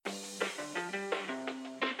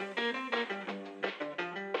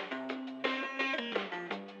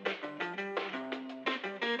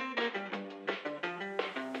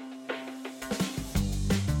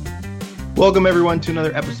Welcome, everyone, to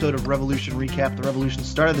another episode of Revolution Recap. The Revolution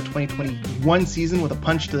started the 2021 season with a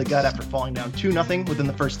punch to the gut after falling down 2-0 within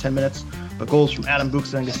the first 10 minutes. But goals from Adam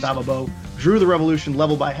Buksa and Gustavo Bo drew the Revolution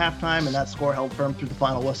level by halftime, and that score held firm through the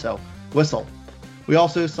final whistle. We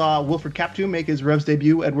also saw Wilfred Kaptu make his Revs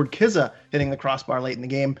debut, Edward Kiza hitting the crossbar late in the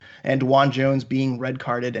game, and DeJuan Jones being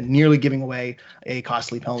red-carded and nearly giving away a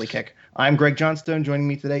costly penalty kick. I'm Greg Johnstone. Joining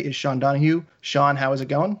me today is Sean Donahue. Sean, how is it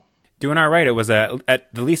going? Doing all right. It was at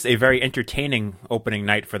the least a very entertaining opening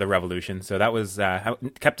night for the Revolution. So that was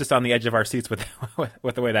kept us on the edge of our seats with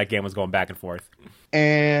the way that game was going back and forth.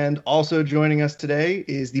 And also joining us today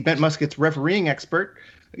is the Bent Muskets refereeing expert.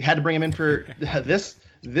 We had to bring him in for this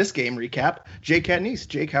game recap. Jake Catanese.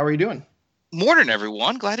 Jake, how are you doing? Morning,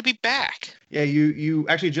 everyone. Glad to be back. Yeah, you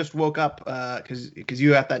actually just woke up because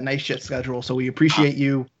you have that night shift schedule. So we appreciate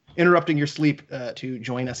you interrupting your sleep to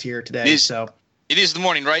join us here today. It is the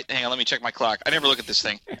morning, right? Hang on, let me check my clock. I never look at this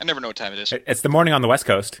thing. I never know what time it is. It's the morning on the West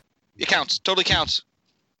Coast. It counts. Totally counts.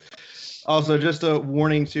 Also, just a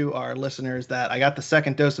warning to our listeners that I got the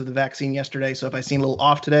second dose of the vaccine yesterday, so if I seem a little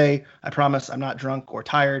off today, I promise I'm not drunk or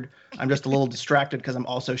tired. I'm just a little distracted because I'm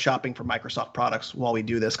also shopping for Microsoft products while we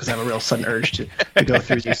do this because I have a real sudden urge to go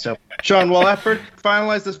through these. So, Sean, while I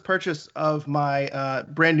finalize this purchase of my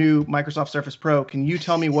brand new Microsoft Surface Pro, can you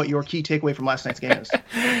tell me what your key takeaway from last night's game is?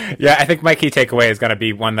 Yeah, I think my key takeaway is going to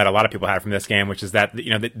be one that a lot of people had from this game, which is that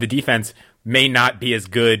the defense may not be as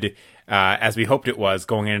good as we hoped it was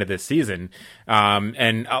going into this season.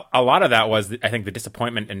 And a lot of that was, I think, the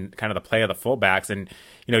disappointment in kind of the play of the fullbacks. And,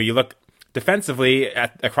 you look defensively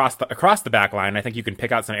across the back line, I think you can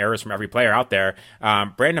pick out some errors from every player out there.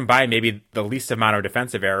 Brandon Bye maybe the least amount of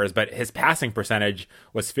defensive errors, but his passing percentage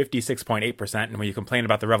was 56.8%. And when you complain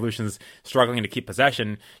about the Revolution's struggling to keep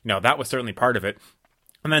possession, that was certainly part of it.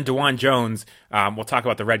 And then DeJuan Jones, we'll talk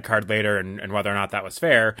about the red card later and whether or not that was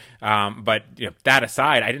fair. But that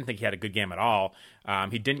aside, I didn't think he had a good game at all.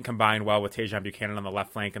 He didn't combine well with Tajon Buchanan on the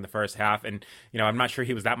left flank in the first half. And, I'm not sure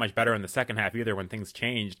he was that much better in the second half either when things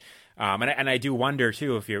changed. And I do wonder,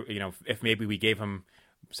 too, if maybe we gave him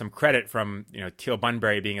some credit from, Teal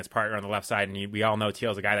Bunbury being his partner on the left side. And we all know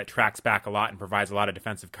Teal's a guy that tracks back a lot and provides a lot of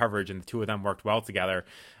defensive coverage, and the two of them worked well together.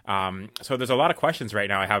 So there's a lot of questions right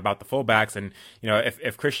now I have about the fullbacks. And,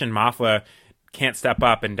 if Christian Mafla can't step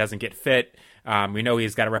up and doesn't get fit, we know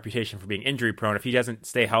he's got a reputation for being injury prone. If he doesn't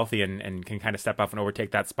stay healthy and can kind of step up and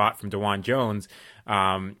overtake that spot from DeJuan Jones,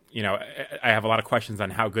 I have a lot of questions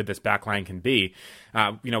on how good this back line can be.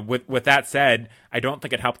 With that said, I don't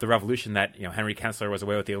think it helped the Revolution that, Henry Kessler was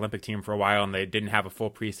away with the Olympic team for a while and they didn't have a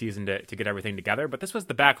full preseason to get everything together. But this was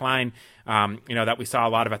the back line, that we saw a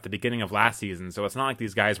lot of at the beginning of last season. So it's not like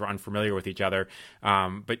these guys were unfamiliar with each other.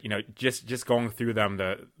 But, just going through them,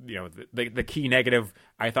 the key negative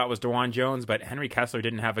I thought was DeJuan Jones, but Henry Kessler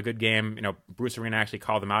didn't have a good game. Bruce Arena actually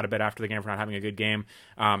called him out a bit after the game for not having a good game.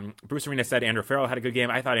 Bruce Arena said Andrew Farrell had a good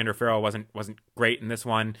game. I thought Andrew Farrell wasn't great in this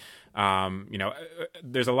one.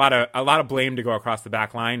 There's a lot of blame to go across the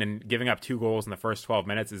back line, and giving up 2 goals in the first 12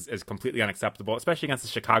 minutes is completely unacceptable, especially against the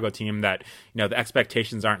Chicago team that, the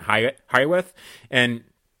expectations aren't high with. And,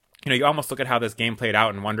 you almost look at how this game played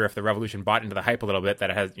out and wonder if the Revolution bought into the hype a little bit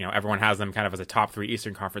that it has, everyone has them kind of as a top 3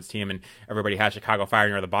 Eastern Conference team, and everybody has Chicago Fire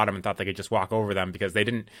near the bottom and thought they could just walk over them because they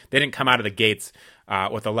didn't come out of the gates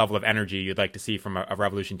with the level of energy you'd like to see from a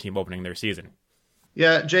Revolution team opening their season.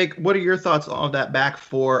 Yeah, Jake, what are your thoughts on that back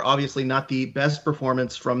four? Obviously not the best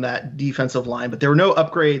performance from that defensive line, but there were no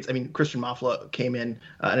upgrades. I mean, Christian Mafla came in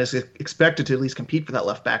and is expected to at least compete for that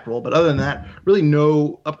left back role. But other than that, really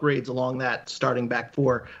no upgrades along that starting back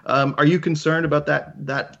four. Are you concerned about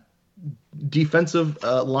that defensive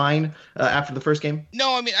line after the first game?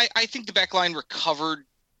 No, I mean, I think the back line recovered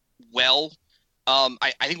well.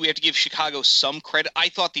 I think we have to give Chicago some credit. I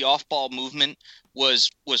thought the off-ball movement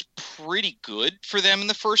was pretty good for them in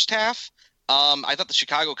the first half. I thought the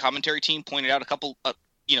Chicago commentary team pointed out a couple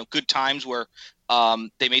good times where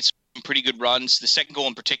they made some pretty good runs. The second goal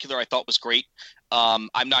in particular I thought was great. I'm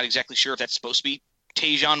not exactly sure if that's supposed to be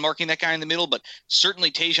Tajon marking that guy in the middle, but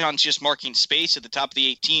certainly Tajon's just marking space at the top of the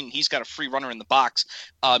 18. He's got a free runner in the box.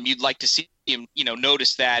 You'd like to see him,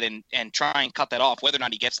 notice that and try and cut that off. Whether or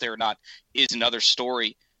not he gets there or not is another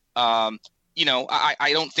story.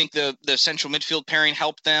 I don't think the central midfield pairing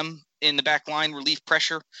helped them in the back line relieve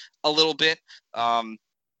pressure a little bit. I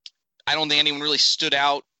don't think anyone really stood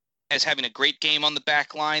out as having a great game on the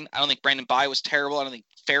back line. I don't think Brandon Bye was terrible. I don't think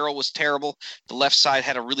Farrell was terrible. The left side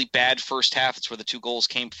had a really bad first half. That's where the 2 goals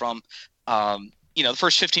came from. The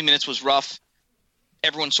first 15 minutes was rough.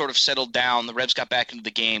 Everyone sort of settled down. The Revs got back into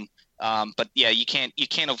the game. But yeah, you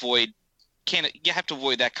can't avoid you have to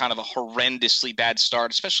avoid that kind of a horrendously bad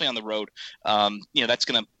start, especially on the road. That's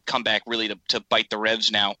going to come back really to bite the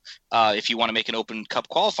Revs now. If you want to make an Open Cup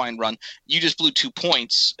qualifying run, you just blew 2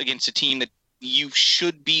 points against a team that you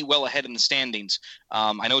should be well ahead in the standings.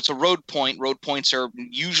 I know it's a road point. Road points are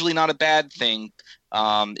usually not a bad thing,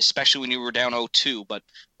 especially when you were down 0-2. But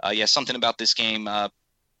something about this game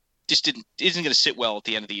just isn't going to sit well at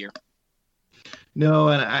the end of the year. No,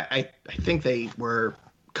 and I think they were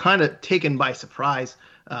kind of taken by surprise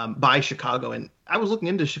by Chicago. And I was looking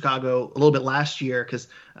into Chicago a little bit last year because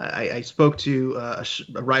I spoke to a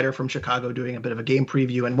writer from Chicago doing a bit of a game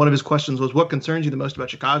preview. And one of his questions was, what concerns you the most about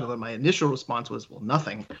Chicago? And my initial response was, well,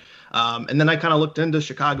 nothing. And then I kind of looked into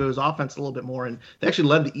Chicago's offense a little bit more. And they actually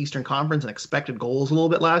led the Eastern Conference in expected goals a little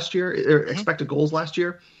bit last year, expected goals last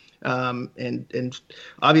year. And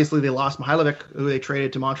obviously they lost Mihailovic, who they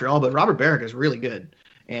traded to Montreal, but Robert Barrick is really good.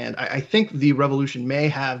 And I think the Revolution may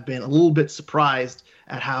have been a little bit surprised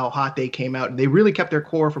at how hot they came out. They really kept their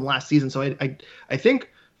core from last season. So I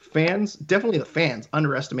think definitely the fans,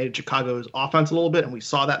 underestimated Chicago's offense a little bit, and we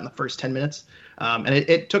saw that in the first 10 minutes. And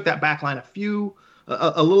it took that back line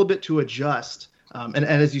a little bit to adjust. And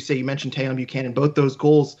as you say, you mentioned Tajon Buchanan. Both those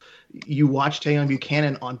goals, you watch Tajon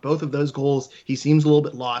Buchanan on both of those goals. He seems a little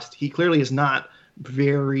bit lost. He clearly is not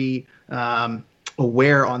very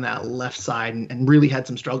aware on that left side and really had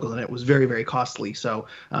some struggles, and it was very, very costly. So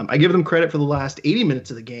I give them credit for the last 80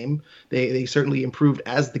 minutes of the game. They certainly improved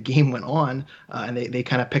as the game went on, and they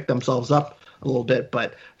kind of picked themselves up a little bit.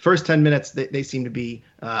 But first 10 minutes, they seem to be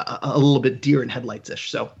a little bit deer in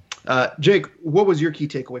headlights-ish. So, Jake, what was your key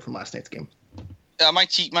takeaway from last night's game? My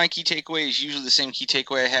key takeaway is usually the same key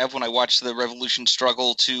takeaway I have when I watch the Revolution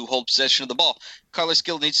struggle to hold possession of the ball. Carlos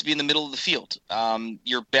Gil needs to be in the middle of the field.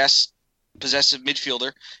 Your best possessive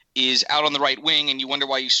midfielder is out on the right wing, and you wonder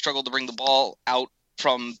why you struggle to bring the ball out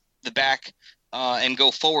from the back and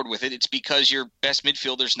go forward with it. It's because your best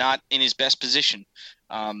midfielder's not in his best position.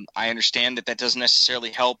 I understand that doesn't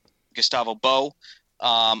necessarily help Gustavo Bou.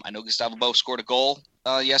 I know Gustavo Bou scored a goal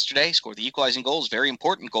yesterday, scored the equalizing goal. It was a very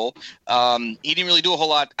important goal. He didn't really do a whole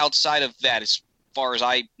lot outside of that as far as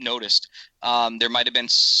I noticed. There might have been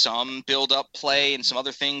some build-up play and some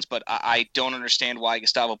other things, but I don't understand why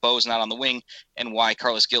Gustavo Bou is not on the wing and why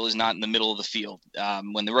Carlos Gil is not in the middle of the field.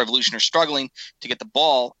 When the Revolution are struggling to get the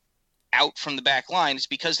ball out from the back line, it's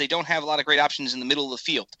because they don't have a lot of great options in the middle of the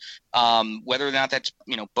field. Whether or not that's,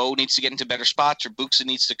 Bou needs to get into better spots or Buxa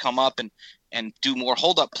needs to come up and do more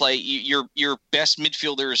hold-up play, your best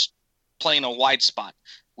midfielder is playing a wide spot,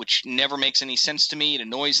 which never makes any sense to me. It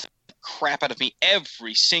annoys the crap out of me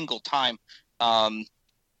every single time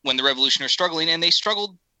when the Revolution are struggling, and they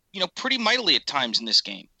struggled, pretty mightily at times in this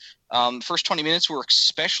game. First 20 minutes were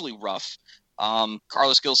especially rough.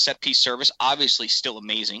 Carlos Gil's set-piece service, obviously still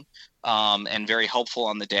amazing and very helpful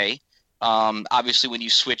on the day. Obviously, when you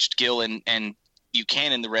switched Gil and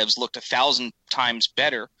Buchanan, the Revs looked 1,000 times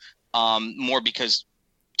better, more because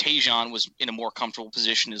Tajon was in a more comfortable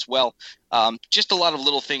position as well. Just a lot of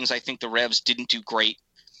little things I think the Revs didn't do great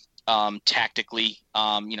tactically.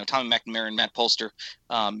 Tommy McNamara and Matt Polster,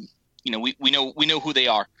 we know who they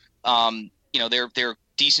are. They're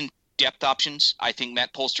decent depth options. I think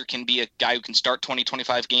Matt Polster can be a guy who can start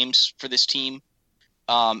 20-25 games for this team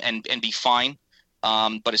and be fine.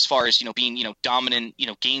 But as far as, being, dominant,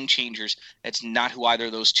 game changers, that's not who either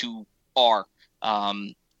of those two are.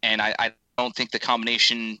 And I don't think the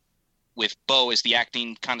combination with Bou as the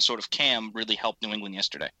acting kind of sort of cam really helped New England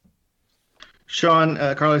yesterday. Sean,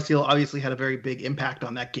 Carlos Gil obviously had a very big impact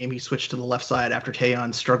on that game. He switched to the left side after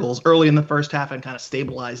Tajon struggles early in the first half and kind of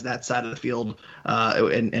stabilized that side of the field,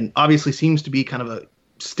 and obviously seems to be kind of a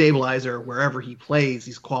stabilizer wherever he plays.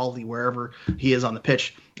 He's quality wherever he is on the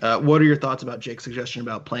pitch. What are your thoughts about Jake's suggestion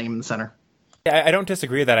about playing him in the center? Yeah, I don't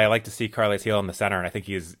disagree that I like to see Carles Gil in the center, and I think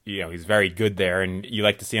he's very good there, and you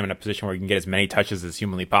like to see him in a position where he can get as many touches as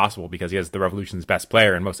humanly possible because he is the Revolution's best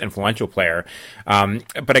player and most influential player.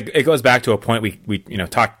 But it goes back to a point we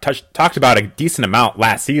talked about a decent amount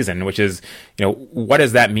last season, which is, what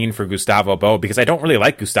does that mean for Gustavo Bou? Because I don't really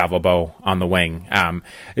like Gustavo Bou on the wing.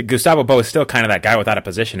 Gustavo Bou is still kind of that guy without a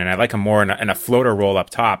position, and I like him more in a floater role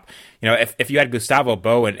up top. If you had Gustavo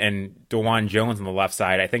Bou and DeJuan Jones on the left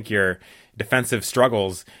side, I think your defensive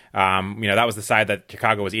struggles, that was the side that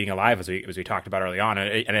Chicago was eating alive, as we talked about early on.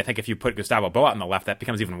 And I think if you put Gustavo Bou out on the left, that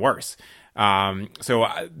becomes even worse. So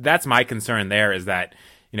that's my concern there, is that,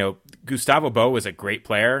 Gustavo Bou is a great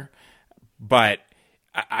player, but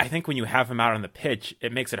I think when you have him out on the pitch,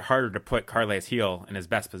 it makes it harder to put Carles Gil in his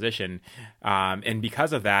best position. And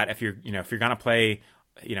because of that, if you're going to play,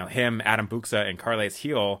 him, Adam Buxa, and Carles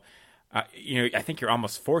Gil, I think you're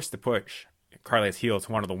almost forced to push Carles Gil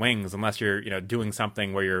to one of the wings unless you're, doing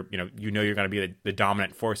something where you're going to be the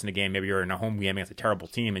dominant force in the game. Maybe you're in a home game against a terrible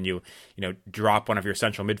team and you drop one of your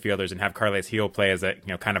central midfielders and have Carles Gil play as a,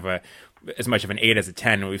 kind of as much of an 8 as a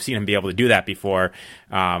 10. We've seen him be able to do that before.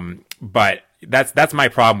 But that's my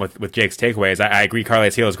problem with Jake's takeaways. I agree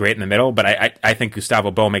Carles Gil is great in the middle, but I think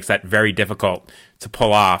Gustavo Bou makes that very difficult to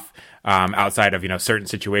pull off outside of, certain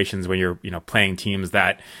situations when you're, playing teams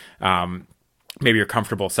that maybe you're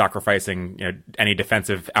comfortable sacrificing any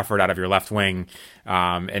defensive effort out of your left wing.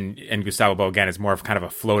 And Gustavo Bou, again, is more of kind of a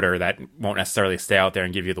floater that won't necessarily stay out there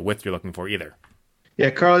and give you the width you're looking for either. Yeah,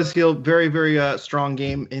 Carles Gil, very, very strong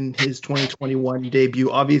game in his 2021 debut.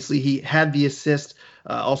 Obviously, he had the assist,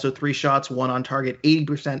 also 3 shots, 1 on target,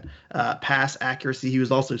 80% pass accuracy. He was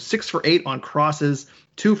also 6 for 8 on crosses,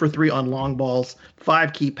 2 for 3 on long balls,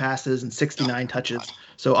 5 key passes, and 69 touches.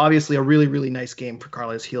 So obviously a really, really nice game for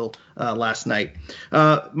Carles Gil last night.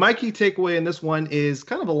 My key takeaway in this one is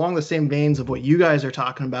kind of along the same veins of what you guys are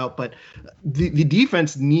talking about, but the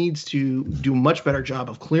defense needs to do a much better job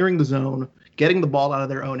of clearing the zone, getting the ball out of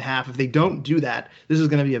their own half. If they don't do that, this is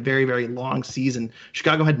going to be a very, very long season.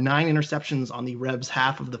 Chicago had 9 interceptions on the Revs'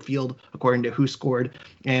 half of the field, according to Who Scored.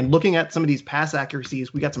 And looking at some of these pass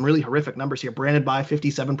accuracies, we got some really horrific numbers here. Brandon Bye,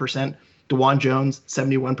 57%. DeJuan Jones,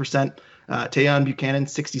 71%. Tayon Buchanan,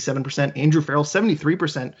 67%. Andrew Farrell,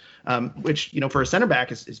 73%, which, for a center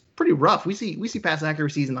back is pretty rough. We see pass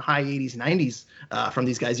accuracies in the high 80s, 90s from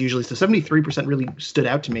these guys usually. So 73% really stood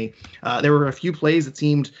out to me. There were a few plays that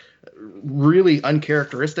seemed really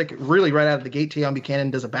uncharacteristic. Really right out of the gate, Tayon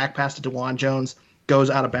Buchanan does a back pass to DeJuan Jones, goes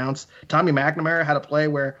out of bounds. Tommy McNamara had a play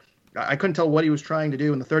where I couldn't tell what he was trying to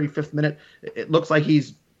do in the 35th minute. It looks like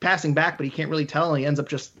he's passing back, but he can't really tell, and he ends up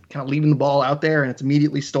just kind of leaving the ball out there, and it's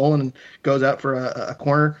immediately stolen and goes out for a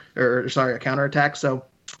counterattack. So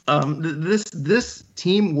this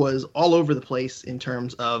team was all over the place in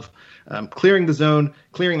terms of clearing the zone,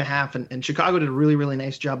 clearing the half, and Chicago did a really, really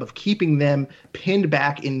nice job of keeping them pinned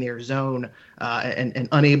back in their zone and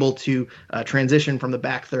unable to transition from the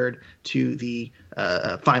back third to the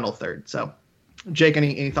final third. So, Jake,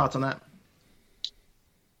 any thoughts on that?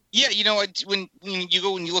 Yeah, when you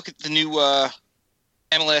go and you look at the new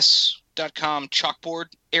MLS.com chalkboard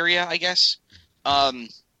area, I guess. I'm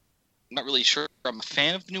not really sure I'm a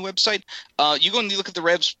fan of the new website. You go and you look at the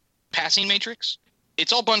Revs passing matrix.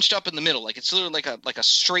 It's all bunched up in the middle. Like it's literally like a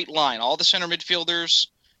straight line. All the center midfielders,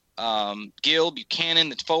 Gil, Buchanan,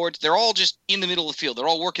 the forwards, they're all just in the middle of the field. They're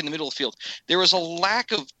all working in the middle of the field. There was a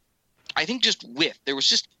lack of, I think, just width. There was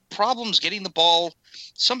just problems getting the ball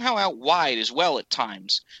somehow out wide as well at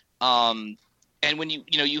times. And when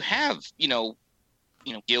you have Gil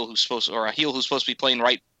who's supposed to be playing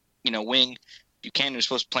right, wing, Buchanan who's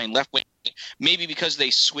supposed to be playing left wing. Maybe because they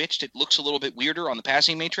switched, it looks a little bit weirder on the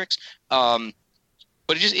passing matrix. But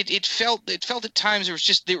it felt at times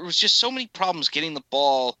there was just so many problems getting the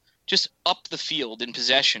ball just up the field in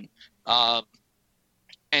possession. And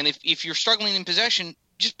if you're struggling in possession,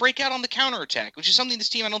 just break out on the counterattack, which is something this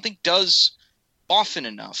team I don't think does often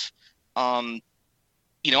enough. I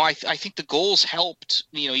think the goals helped.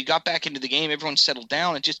 You got back into the game, everyone settled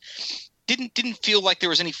down. It just didn't feel like there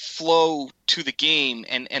was any flow to the game,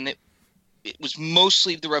 and it was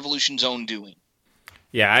mostly the Revolution's own doing.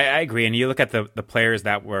 Yeah, I agree. And you look at the players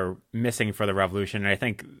that were missing for the Revolution, and I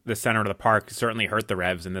think the center of the park certainly hurt the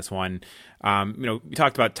Revs in this one. We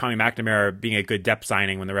talked about Tommy McNamara being a good depth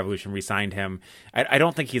signing when the Revolution re-signed him. I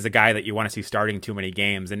don't think he's a guy that you want to see starting too many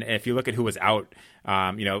games. And if you look at who was out,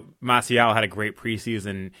 Maciel had a great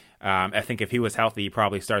preseason. I think if he was healthy, he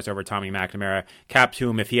probably starts over Tommy McNamara.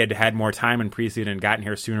 Kaptoum, if he had had more time in preseason and gotten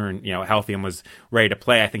here sooner and healthy and was ready to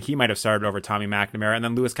play, I think he might have started over Tommy McNamara. And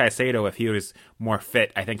then Luis Caicedo, if he was more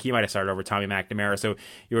fit, I think he might have started over Tommy McNamara. So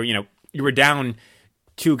you were down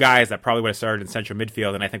 2 guys that probably would have started in central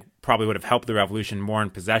midfield, and I think probably would have helped the Revolution more in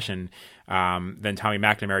possession than Tommy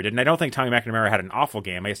McNamara did. And I don't think Tommy McNamara had an awful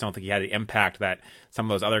game. I just don't think he had the impact that some of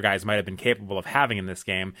those other guys might have been capable of having in this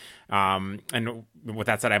game. And with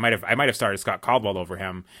that said, I might have started Scott Caldwell over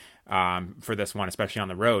him for this one, especially on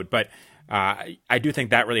the road. But I do think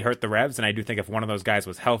that really hurt the Revs, and I do think if one of those guys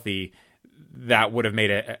was healthy, that would have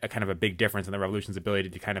made a kind of a big difference in the Revolution's ability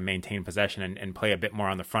to kind of maintain possession and play a bit more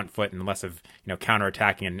on the front foot and less of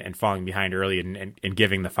counterattacking and falling behind early and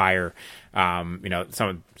giving the Fire some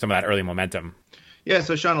of that early momentum. Yeah,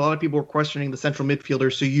 so Sean, a lot of people were questioning the central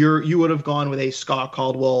midfielders. So you would have gone with a Scott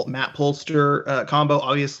Caldwell, Matt Polster combo.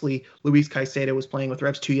 Obviously, Luis Caicedo was playing with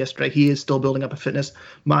Revs 2 yesterday. He is still building up a fitness.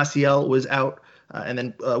 Maciel was out. And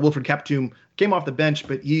then Wilfred Kaptoum came off the bench,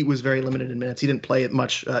 but he was very limited in minutes. He didn't play it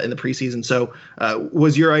much in the preseason. So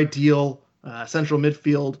was your ideal central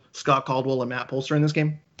midfield, Scott Caldwell and Matt Polster in this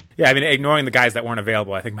game? Yeah, I mean, ignoring the guys that weren't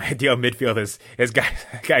available, I think my ideal midfield is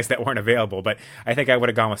guys that weren't available. But I think I would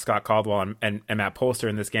have gone with Scott Caldwell and Matt Polster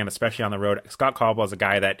in this game, especially on the road. Scott Caldwell is a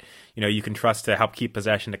guy that, you can trust to help keep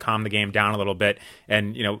possession, to calm the game down a little bit,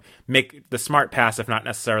 and, make the smart pass, if not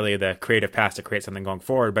necessarily the creative pass to create something going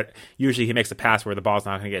forward. But usually he makes a pass where the ball's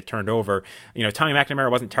not going to get turned over. Tommy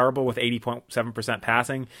McNamara wasn't terrible with 80.7%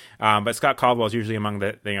 passing, but Scott Caldwell is usually among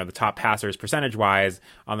the top passers percentage-wise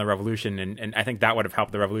on the Revolution, and I think that would have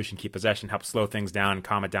helped the Revolution keep possession, help slow things down,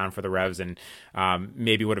 calm it down for the Revs, and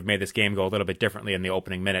maybe would have made this game go a little bit differently in the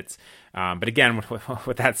opening minutes. But again,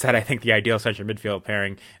 with that said, I think the ideal central midfield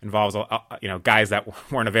pairing involves guys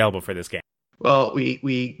that weren't available for this game. Well,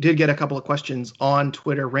 we did get a couple of questions on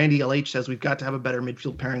Twitter. Randy LH says we've got to have a better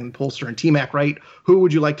midfield pairing than Polster and T-Mac, right? Who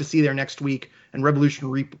would you like to see there next week? And Revolution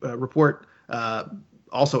Report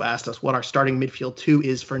also asked us what our starting midfield 2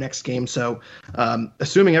 is for next game. So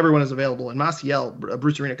assuming everyone is available, and Maciel,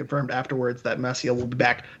 Bruce Arena confirmed afterwards that Maciel will be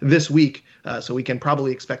back this week, so we can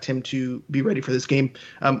probably expect him to be ready for this game.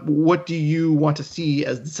 What do you want to see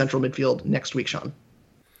as the central midfield next week, Sean?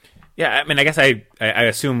 Yeah, I mean, I guess I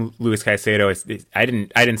assume Luis Caicedo I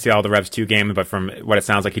didn't see all the Revs 2 games, but from what it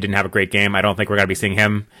sounds like, he didn't have a great game. I don't think we're going to be seeing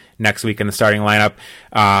him next week in the starting lineup.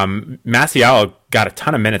 Maciel got a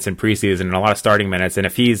ton of minutes in preseason and a lot of starting minutes, and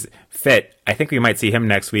if he's fit, I think we might see him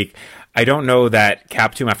next week. I don't know that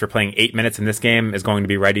Captoom, after playing 8 minutes in this game, is going to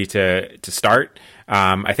be ready to start.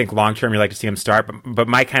 I think long-term, you'd like to see him start, but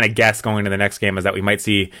my kind of guess going into the next game is that we might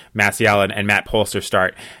see Maciel and Matt Polster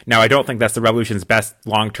start. Now, I don't think that's the Revolution's best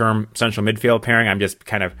long-term central midfield pairing. I'm just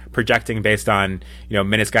kind of projecting based on,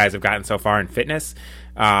 minutes guys have gotten so far in fitness.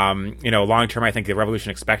 Long-term, I think the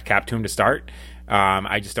Revolution expect Captoom to start.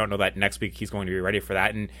 I just don't know that next week he's going to be ready for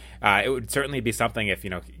that. And it would certainly be something if,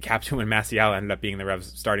 Captoom and Maciel ended up being the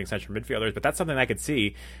Revs starting central midfielders, but that's something I could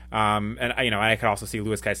see. I could also see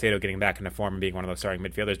Luis Caicedo getting back into form and being one of those starting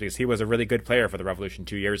midfielders because he was a really good player for the Revolution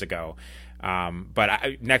 2 years ago.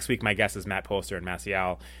 Next week, my guess is Matt Polster and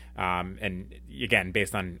Maciel. And again,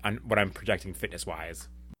 based on what I'm projecting fitness-wise.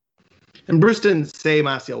 And Bruce didn't say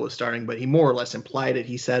Maciel was starting, but he more or less implied it.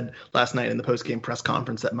 He said last night in the post-game press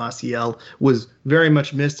conference that Maciel was very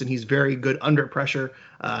much missed, and he's very good under pressure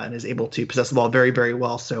and is able to possess the ball very, very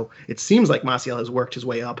well. So it seems like Maciel has worked his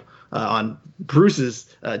way up on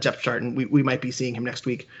Bruce's depth chart, and we might be seeing him next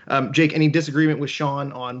week. Jake, any disagreement with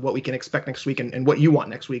Sean on what we can expect next week and what you want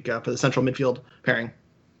next week for the central midfield pairing?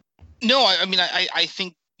 No, I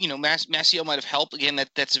think, Maciel might have helped. Again,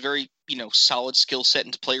 that's a very, solid skill set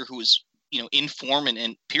and player who is, in form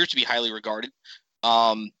and appears to be highly regarded.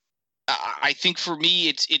 I think for me,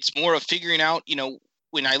 it's more of figuring out,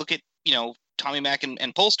 when I look at, Tommy Mac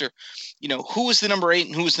and Polster, who is the number 8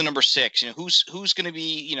 and who is the number 6? Who's going to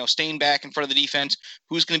be, staying back in front of the defense?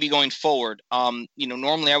 Who's going to be going forward?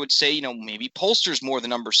 Normally I would say, maybe Polster's more the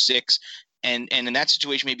number 6, and in that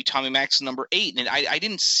situation, maybe Tommy Mac's the number 8. And I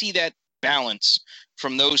didn't see that balance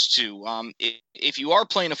from those two. If you are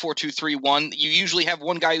playing a 4-2-3-1, you usually have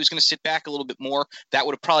one guy who's going to sit back a little bit more. That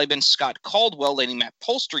would have probably been Scott Caldwell letting Matt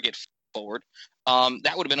Polster get forward.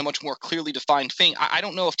 That would have been a much more clearly defined thing. I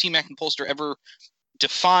don't know if T-Mac and Polster ever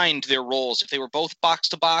defined their roles, if they were both box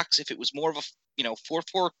to box, if it was more of a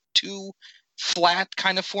 4-4-2 flat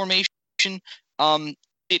kind of formation.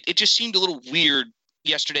 It just seemed a little weird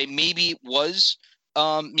yesterday. Maybe it was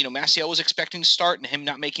Maciel was expecting to start, and him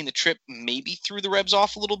not making the trip maybe threw the Revs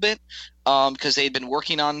off a little bit because they had been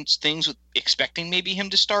working on things with expecting maybe him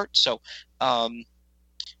to start. So, I'd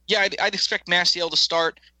expect Maciel to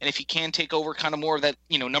start, and if he can take over kind of more of that,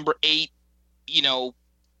 number 8,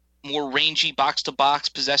 more rangy box-to-box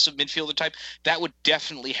possessive midfielder type, that would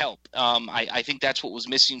definitely help. I think that's what was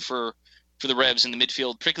missing for the Revs in the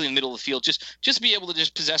midfield, particularly in the middle of the field, just to be able to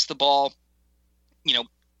just possess the ball,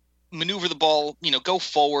 maneuver the ball, go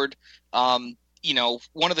forward. One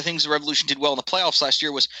of the things the Revolution did well in the playoffs last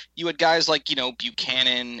year was you had guys like,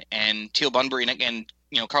 Buchanan and Teal Bunbury and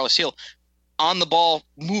Carlos Hill on the ball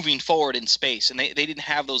moving forward in space. And they didn't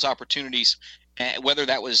have those opportunities, whether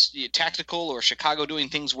that was tactical or Chicago doing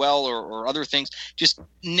things well or other things, just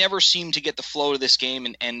never seemed to get the flow of this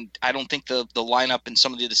game. And I don't think the lineup and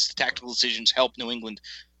some of the tactical decisions helped New England.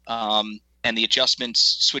 And the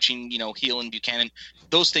adjustments, switching, Heel and Buchanan,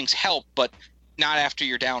 those things help, but not after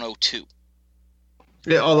you're down 0-2.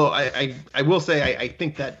 Yeah, although I will say I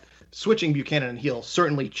think that switching Buchanan and Heel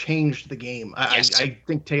certainly changed the game. Yes. I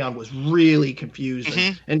think Tejan was really confused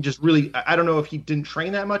and just really, I don't know if he didn't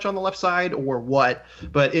train that much on the left side or what,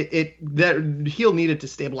 but that Heel needed to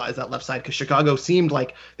stabilize that left side because Chicago seemed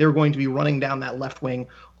like they were going to be running down that left wing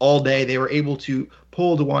all day. They were able to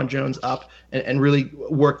pull DeJuan Jones up and really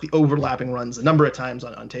work the overlapping runs a number of times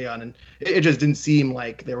on Te'on. And it just didn't seem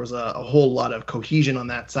like there was a whole lot of cohesion on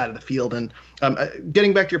that side of the field. And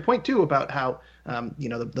getting back to your point, too, about how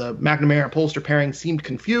the McNamara and Polster pairing seemed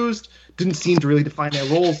confused, didn't seem to really define their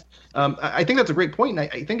roles. I think that's a great point,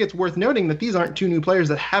 and I think it's worth noting that these aren't two new players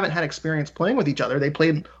that haven't had experience playing with each other. They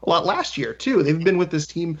played a lot last year, too. They've been with this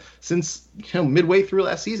team since midway through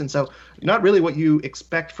last season, so not really what you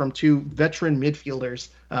expect from two veteran midfielders,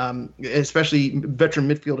 especially veteran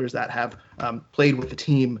midfielders that have played with the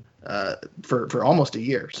team for almost a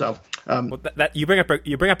year. So that you bring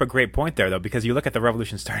up a great point there, though, because you look at the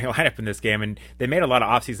Revolution starting lineup in this game, and they made a lot of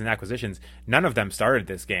offseason acquisitions. None of them started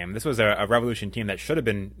this game. This was a Revolution team that should have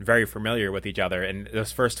been very familiar with each other, and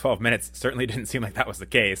those first 12 minutes certainly didn't seem like that was the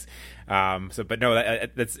case. But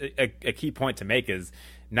that's a key point to make is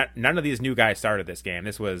none of these new guys started this game.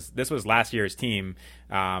 This was last year's team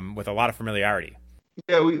with a lot of familiarity.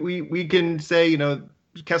 Yeah, we can say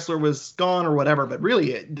Kessler was gone or whatever, but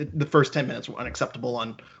really the first 10 minutes were unacceptable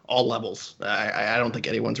on all levels. I don't think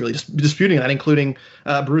anyone's really disputing that, including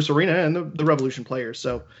Bruce Arena and the Revolution players.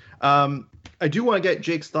 So I do want to get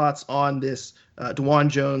Jake's thoughts on this DeJuan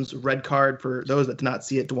Jones red card. For those that did not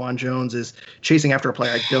see it, DeJuan Jones is chasing after a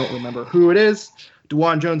player. I don't remember who it is.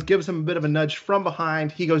 DeJuan Jones gives him a bit of a nudge from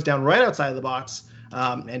behind. He goes down right outside of the box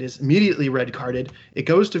and is immediately red carded. It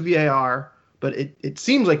goes to VAR. But it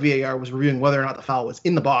seems like VAR was reviewing whether or not the foul was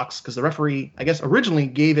in the box, because the referee, I guess,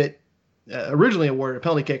 originally awarded a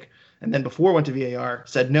penalty kick, and then before went to VAR,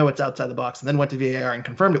 said, no, it's outside the box, and then went to VAR and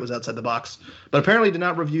confirmed it was outside the box, but apparently did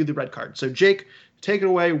not review the red card. So, Jake, take it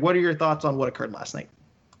away. What are your thoughts on what occurred last night?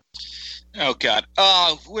 Oh, God.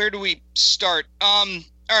 Where do we start? All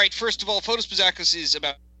right, first of all, Fotis Bazakos is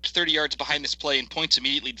about 30 yards behind this play and points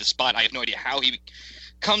immediately to the spot. I have no idea how he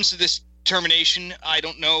comes to this termination. I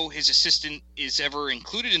don't know his assistant is ever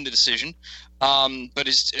included in the decision, but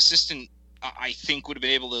his assistant, I think, would have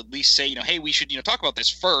been able to at least say, hey, we should, talk about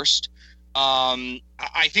this first.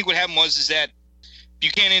 I think what happened was that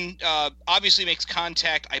Buchanan obviously makes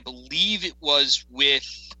contact. I believe it was with,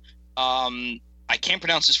 I can't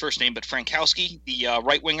pronounce his first name, but Frankowski, the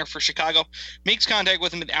right winger for Chicago, makes contact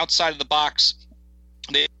with him outside of the box.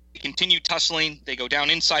 They continue tussling. They go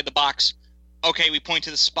down inside the box. Okay, we point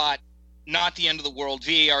to the spot. Not the end of the world.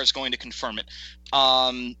 VAR is going to confirm it,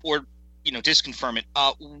 or disconfirm it.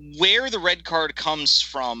 Where the red card comes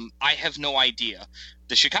from, I have no idea.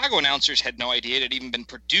 The Chicago announcers had no idea it had even been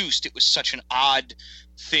produced. It was such an odd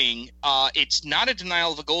thing. It's not a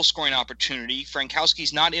denial of a goal scoring opportunity.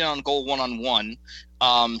 Frankowski's not in on goal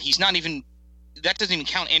 1-on-1. He's not even. That doesn't even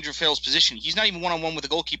count Andrew Farrell's position. He's not even one-on-one with the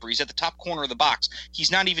goalkeeper. He's at the top corner of the box. He's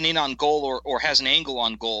not even in on goal or has an angle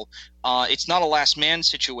on goal. It's not a last man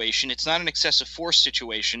situation. It's not an excessive force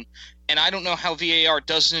situation. And I don't know how VAR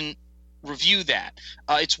doesn't review that.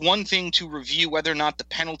 It's one thing to review whether or not the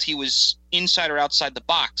penalty was inside or outside the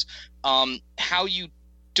box. How you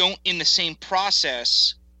don't, in the same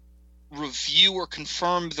process, review or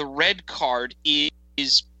confirm the red card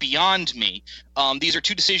is beyond me. These are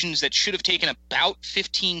two decisions that should have taken about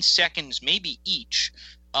 15 seconds, maybe each,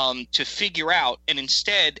 to figure out. And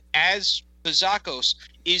instead, as Bazakos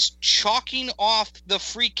is chalking off the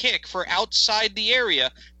free kick for outside the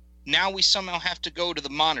area, now we somehow have to go to the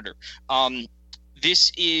monitor.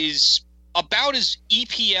 This is about as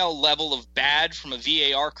EPL level of bad from a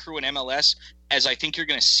VAR crew in MLS as I think you're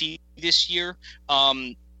going to see this year.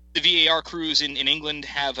 The VAR crews in England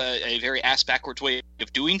have a very ass-backwards way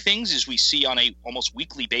of doing things, as we see on a almost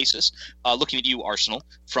weekly basis. Looking at you, Arsenal,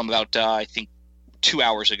 from about, I think, 2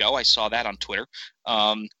 hours ago. I saw that on Twitter.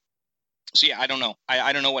 So, yeah, I don't know.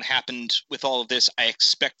 I don't know what happened with all of this. I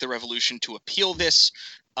expect the Revolution to appeal this.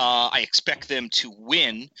 I expect them to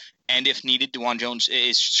win. And if needed, DeJuan Jones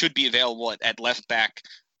should be available at left back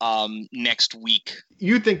next week.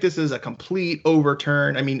 You think this is a complete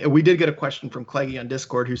overturn? I mean, we did get a question from Cleggy on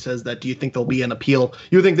Discord who says that, do you think there'll be an appeal?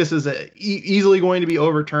 You think this is easily going to be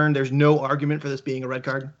overturned? There's no argument for this being a red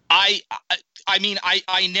card? I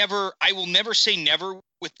will never say never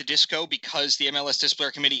with the Disco, because the MLS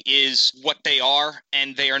Disciplinary Committee is what they are,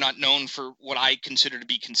 and they are not known for what I consider to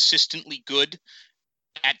be consistently good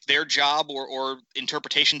at their job or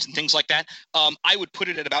interpretations and things like that. I would put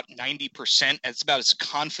it at about 90%. That's about as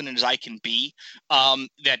confident as I can be,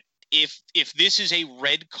 that if this is a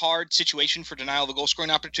red card situation for denial of a goal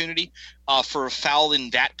scoring opportunity for a foul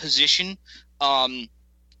in that position,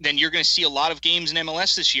 then you're going to see a lot of games in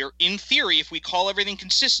MLS this year, in theory, if we call everything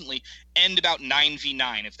consistently, end about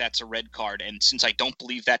 9v9 if that's a red card. And since I don't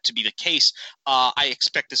believe that to be the case, I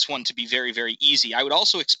expect this one to be very, very easy. I would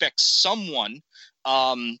also expect someone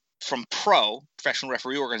from Professional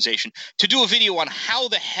Referee Organization, to do a video on how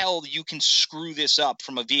the hell you can screw this up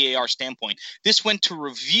from a VAR standpoint. This went to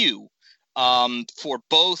review for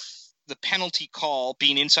both the penalty call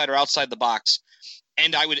being inside or outside the box,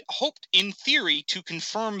 and I would hope, in theory, to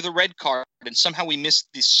confirm the red card, and somehow we missed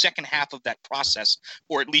the second half of that process,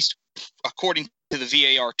 or at least according to the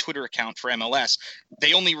VAR Twitter account for MLS,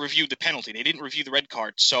 they only reviewed the penalty. They didn't review the red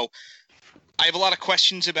card. So I have a lot of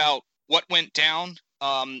questions about what went down.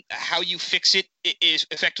 How you fix it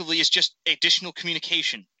is just additional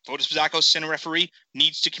communication. Fotis Bazakos, center referee,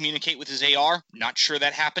 needs to communicate with his AR. Not sure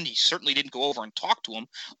that happened. He certainly didn't go over and talk to him.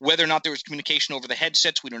 Whether or not there was communication over the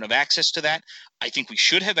headsets, we don't have access to that. I think we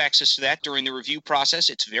should have access to that during the review process.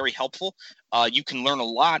 It's very helpful. You can learn a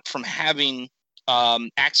lot from having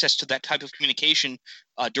access to that type of communication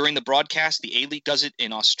during the broadcast. The A-League does it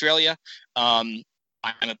in Australia. I'm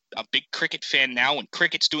a big cricket fan now. When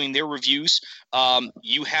cricket's doing their reviews,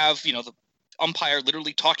 you have, the umpire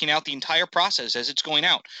literally talking out the entire process as it's going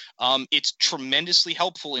out. It's tremendously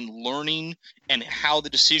helpful in learning and how the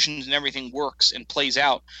decisions and everything works and plays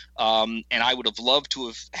out. And I would have loved to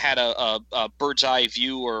have had a bird's eye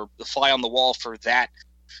view or the fly on the wall for that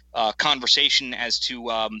conversation as to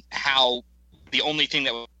how the only thing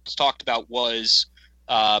that was talked about was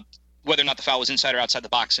whether or not the foul was inside or outside the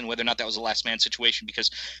box and whether or not that was a last man situation, because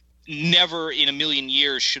never in a million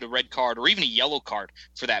years should a red card or even a yellow card,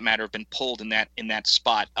 for that matter, have been pulled in that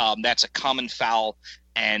spot. That's a common foul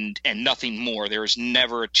and nothing more. There is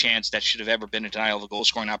never a chance that should have ever been a denial of a goal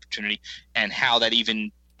scoring opportunity, and how that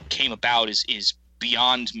even came about is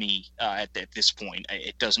beyond me at this point.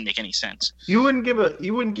 It doesn't make any sense. You wouldn't give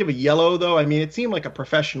a yellow, though. I mean, it seemed like a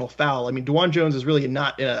professional foul. I mean, DeJuan Jones is really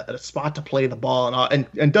not in a spot to play the ball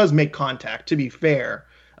and does make contact, to be fair.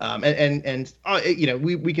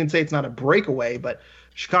 We can say it's not a breakaway, but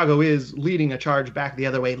Chicago is leading a charge back the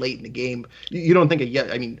other way late in the game. You don't think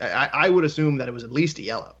I would assume that it was at least a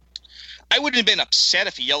yellow. I wouldn't have been upset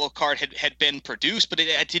if a yellow card had been produced, but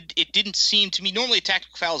it didn't seem to me. Normally a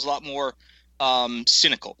tactical foul is a lot more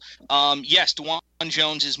cynical. Yes, DeJuan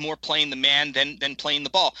Jones is more playing the man than playing the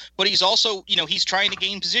ball, but he's also, he's trying to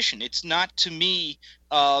gain position. It's not, to me,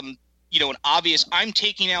 an obvious, I'm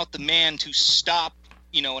taking out the man to stop,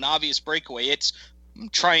 an obvious breakaway. It's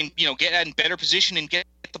trying, get in better position and get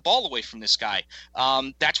the ball away from this guy.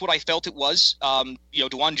 That's what I felt it was.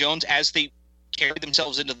 DeJuan Jones, as they carried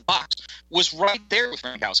themselves into the box, was right there with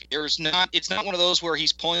Frankowski. It's not one of those where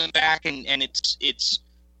he's pulling it back and it's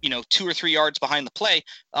 2 or 3 yards behind the play.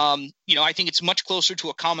 I think it's much closer to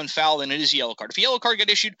a common foul than it is a yellow card. If a yellow card got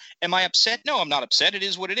issued, am I upset? No, I'm not upset. It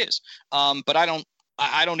is what it is. But I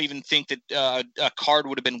don't even think that a card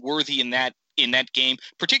would have been worthy in that game,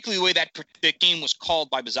 particularly the way that game was called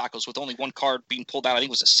by Bazakos, with only one card being pulled out. I think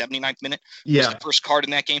it was the 79th minute. Yeah. Was the first card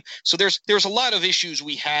in that game. So there's a lot of issues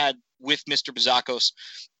we had with Mr. Bazakos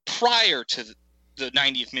prior to the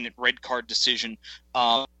 90th minute red card decision,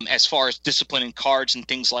 as far as disciplining cards and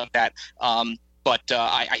things like that. But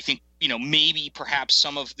I think, maybe perhaps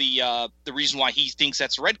some of the reason why he thinks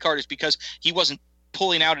that's a red card is because he wasn't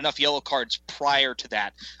pulling out enough yellow cards prior to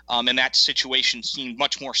that. And that situation seemed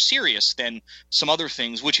much more serious than some other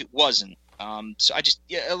things, which it wasn't. So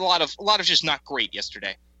a lot of just not great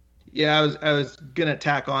yesterday. Yeah, I was gonna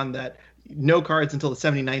tack on that. No cards until the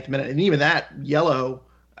 79th minute, and even that yellow,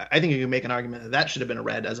 I think you can make an argument that should have been a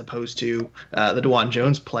red as opposed to the DeJuan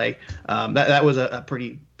Jones play. That was a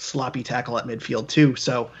pretty sloppy tackle at midfield too.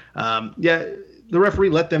 So the referee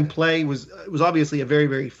let them play. It was obviously a very,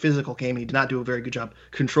 very physical game. He did not do a very good job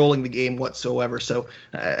controlling the game whatsoever. So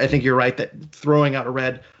I think you're right that throwing out a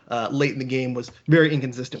red late in the game was very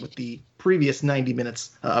inconsistent with the previous 90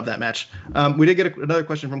 minutes of that match. We did get another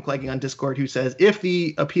question from Cleggy on Discord, who says, if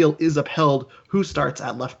the appeal is upheld, who starts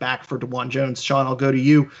at left back for DeJuan Jones? Sean, I'll go to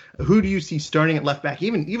you. Who do you see starting at left back?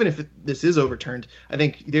 Even if this is overturned, I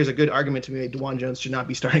think there's a good argument to be made DeJuan Jones should not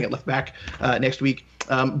be starting at left back next week.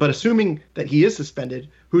 But assuming that he is suspended,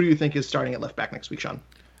 who do you think is starting at left back next week, Sean?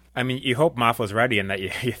 I mean, you hope Mafla's ready and that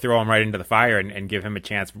you throw him right into the fire and give him a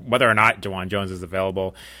chance, whether or not DeJuan Jones is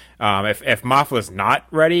available. If Mafla's not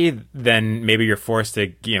ready, then maybe you're forced to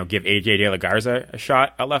give AJ De La Garza a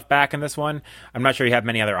shot at left back in this one. I'm not sure you have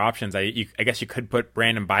many other options. I guess you could put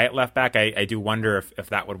Brandon By at left back. I do wonder if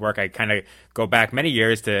that would work. I kind of go back many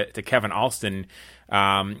years to Kevin Alston,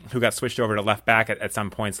 who got switched over to left back at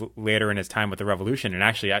some points later in his time with the Revolution, and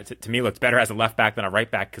actually to me looked better as a left back than a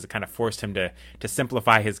right back because it kind of forced him to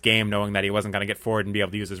simplify his game, knowing that he wasn't going to get forward and be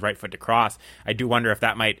able to use his right foot to cross. I do wonder if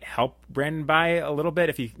that might help Brandon By a little bit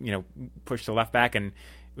if he push to left back and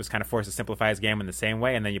was kind of forced to simplify his game in the same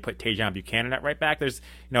way, and then you put Tajon Buchanan at right back. There's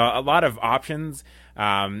a lot of options,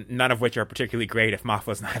 none of which are particularly great if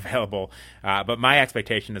Mafla's not available. But my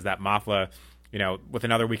expectation is that Mafla, with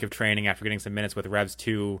another week of training after getting some minutes with Revs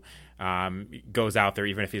 2, goes out there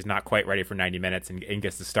even if he's not quite ready for 90 minutes and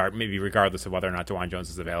gets to start, maybe regardless of whether or not DeJuan Jones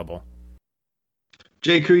is available.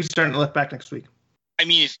 Jay Cruz starting to left back next week. I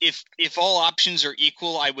mean, if all options are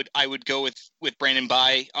equal, I would go with Brandon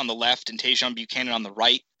Bye on the left and Tajon Buchanan on the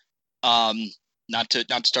right. Not to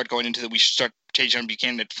start going into we should start Tajon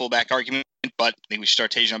Buchanan at fullback argument, but I think we should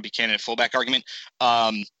start Tajon Buchanan at fullback argument.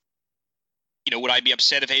 Would I be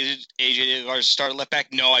upset if AJ De La Garza started left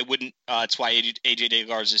back? No, I wouldn't. It's why AJ De La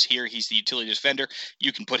Garza is here. He's the utility defender.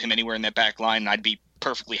 You can put him anywhere in that back line, and I'd be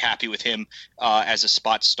perfectly happy with him as a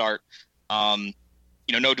spot start.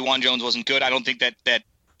 No, DeJuan Jones wasn't good. I don't think that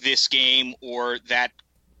this game or that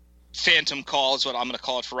phantom call is what I'm going to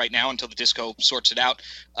call it for right now until the Disco sorts it out.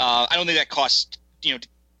 I don't think that costs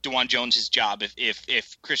DeJuan Jones his job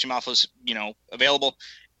if Christian Mafla's available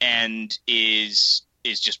and is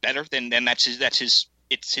just better, then that's his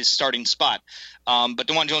starting spot. But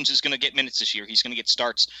DeJuan Jones is going to get minutes this year. He's going to get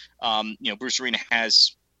starts. Bruce Arena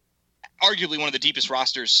has arguably one of the deepest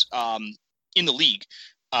rosters in the league.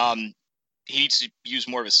 He needs to use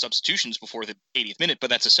more of his substitutions before the 80th minute, but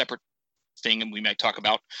that's a separate thing, and we might talk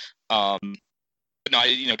about. But no,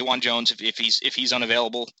 DeJuan Jones, if he's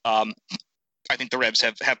unavailable, I think the Revs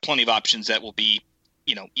have plenty of options that will be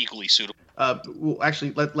equally suitable. Well,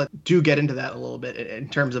 actually, let do get into that a little bit in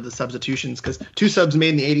terms of the substitutions, because 2 subs made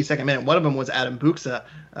in the 82nd minute. One of them was Adam Buksa.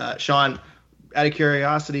 Sean, out of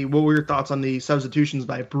curiosity, what were your thoughts on the substitutions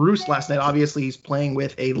by Bruce last night? Obviously, he's playing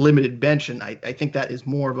with a limited bench, and I think that is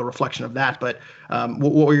more of a reflection of that. But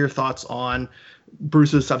what were your thoughts on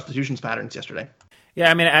Bruce's substitutions patterns yesterday? Yeah,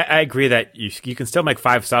 I mean, I agree that you can still make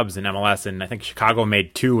 5 subs in MLS, and I think Chicago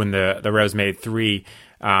made 2 and the Revs made 3.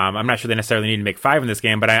 I'm not sure they necessarily need to make 5 in this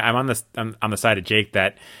game, but I'm on the side of Jake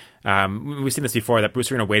that we've seen this before, that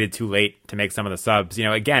Bruce Arena waited too late to make some of the subs.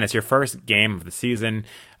 Again, it's your first game of the season.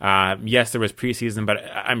 Yes, there was preseason, but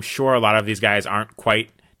I'm sure a lot of these guys aren't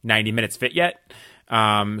quite 90 minutes fit yet.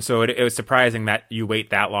 So it was surprising that you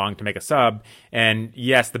wait that long to make a sub. And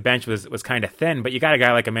yes, the bench was kind of thin, but you got a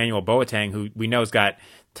guy like Emmanuel Boateng, who we know has got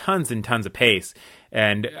tons and tons of pace.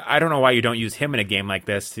 And I don't know why you don't use him in a game like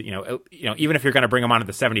this. Even if you're going to bring him on at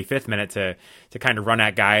the 75th minute to kind of run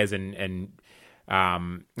at guys and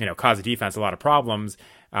cause the defense a lot of problems.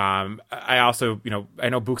 I also, I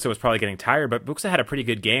know Buksa was probably getting tired, but Buksa had a pretty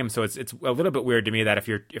good game. So it's a little bit weird to me that if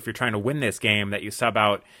you're trying to win this game, that you sub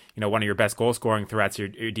out, one of your best goal scoring threats, your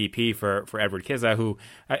DP for Edward Kiza, who,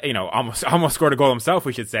 almost scored a goal himself,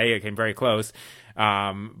 we should say. It came very close.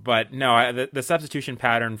 But no, the substitution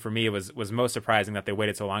pattern for me was most surprising, that they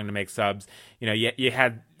waited so long to make subs. You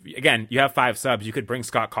have 5 subs. You could bring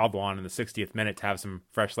Scott Caldwell on in the 60th minute to have some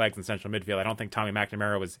fresh legs in central midfield. I don't think Tommy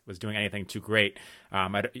McNamara was doing anything too great.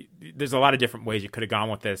 There's a lot of different ways you could have gone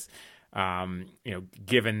with this.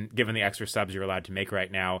 Given the extra subs you're allowed to make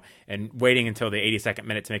right now, and waiting until the 82nd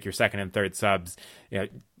minute to make your second and third subs,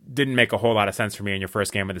 didn't make a whole lot of sense for me in your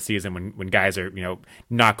first game of the season when guys are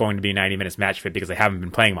not going to be 90 minutes match fit because they haven't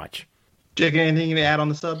been playing much. Jake, anything to add on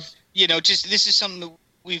the subs? This is something that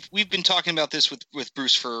we've been talking about this with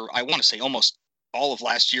Bruce for, I want to say, almost all of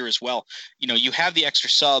last year as well. You have the extra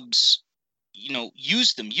subs.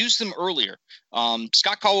 Use them earlier.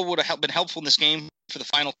 Scott Caldwell would have been helpful in this game for the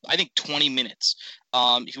final, I think, 20 minutes.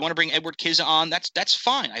 If you want to bring Edward Kiza on, that's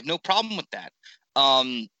fine. I have no problem with that.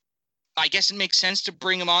 I guess it makes sense to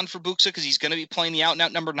bring him on for Buksa because he's going to be playing the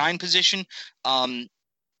out-and-out number 9 position.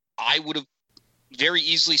 I would have very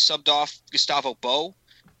easily subbed off Gustavo Bo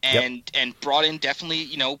and brought in definitely,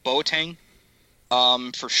 Boateng.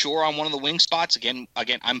 For sure on one of the wing spots. Again,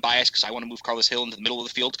 I'm biased because I want to move Carlos Hill into the middle of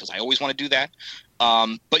the field because I always want to do that.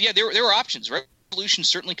 But yeah, there were options. Revolution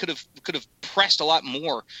certainly could have pressed a lot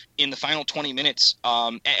more in the final 20 minutes.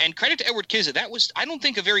 And credit to Edward Kiza. That was, I don't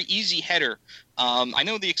think, a very easy header. I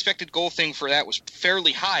know the expected goal thing for that was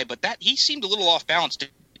fairly high, but that he seemed a little off balance. To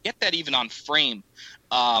get that even on frame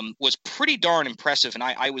was pretty darn impressive. And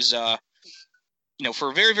I was,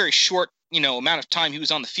 for a very, very short amount of time he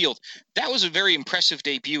was on the field, that was a very impressive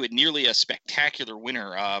debut and nearly a spectacular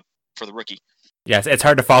winner for the rookie. Yes, it's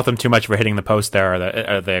hard to fault him too much for hitting the post there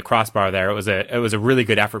or the crossbar there. It was a really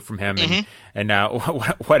good effort from him, and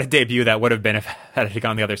what a debut that would have been if had it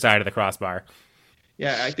gone the other side of the crossbar.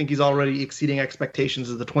 Yeah, I think he's already exceeding expectations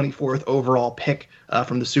as the 24th overall pick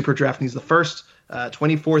from the Super Draft. And he's the first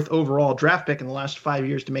 24th overall draft pick in the last 5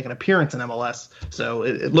 years to make an appearance in MLS. So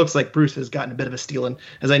it looks like Bruce has gotten a bit of a steal. And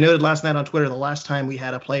as I noted last night on Twitter, the last time we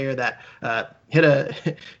had a player that headed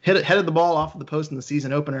the ball off of the post in the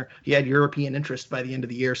season opener, he had European interest by the end of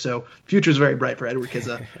the year. So future's very bright for Edward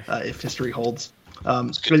Kizza if history holds.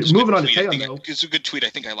 Moving on to Tayon, though. It's a good tweet. I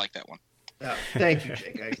think I like that one. Thank you,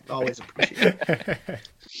 Jake. I always appreciate it.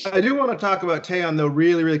 I do want to talk about Tayon, though,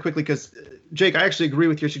 really, really quickly, because, Jake, I actually agree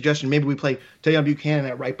with your suggestion. Maybe we play Tayon Buchanan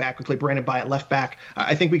at right back. We play Brandon Bye at left back.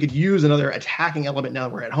 I think we could use another attacking element now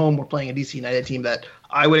that we're at home. We're playing a DC United team that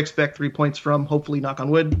I would expect 3 points from, hopefully, knock on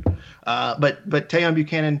wood. But Tayon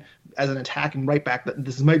Buchanan as an attacking right back,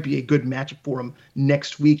 this might be a good matchup for him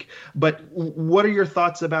next week. But what are your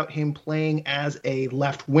thoughts about him playing as a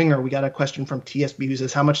left winger? We got a question from TSB who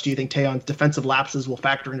says, how much do you think Tayon's defensive lapses will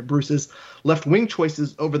factor into Bruce's left wing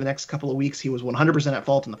choices over the next couple of weeks? He was 100% at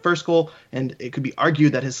fault in the first goal, and it could be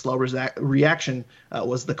argued that his slow reaction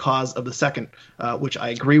was the cause of the second, which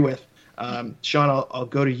I agree with. Sean, I'll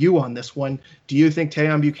go to you on this one. Do you think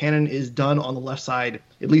Tayon Buchanan is done on the left side,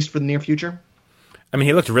 at least for the near future? I mean,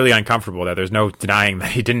 he looked really uncomfortable there. There's no denying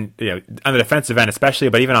that he didn't, on the defensive end especially,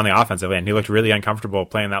 but even on the offensive end, he looked really uncomfortable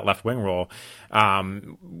playing that left wing role.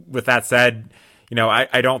 With that said,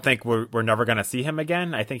 I don't think we're never going to see him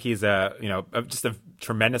again. I think he's just a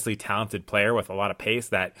tremendously talented player with a lot of pace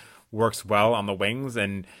that works well on the wings.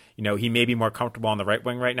 And, he may be more comfortable on the right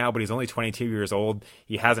wing right now, but he's only 22 years old.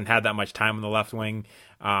 He hasn't had that much time on the left wing.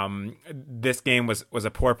 This game was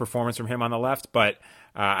a poor performance from him on the left, but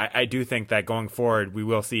I do think that going forward, we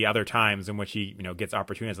will see other times in which he, gets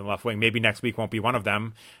opportunities on the left wing. Maybe next week won't be one of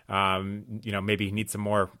them. Maybe he needs some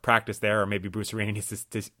more practice there, or maybe Bruce Arena needs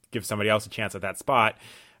to give somebody else a chance at that spot.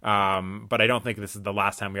 But I don't think this is the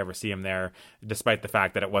last time we ever see him there, despite the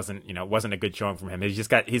fact that it wasn't a good showing from him. He's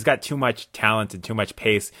got too much talent and too much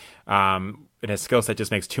pace. And his skill set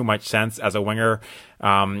just makes too much sense as a winger,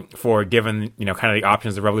 for given, kind of the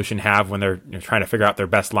options the Revolution have when they're trying to figure out their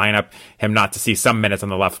best lineup, him not to see some minutes on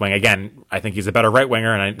the left wing. Again, I think he's a better right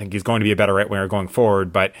winger, and I think he's going to be a better right winger going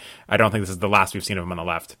forward, but I don't think this is the last we've seen of him on the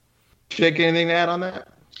left. Jake, anything to add on that?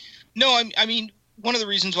 No, I mean, one of the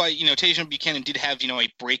reasons why, Tajon Buchanan did have, a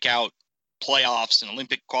breakout playoffs and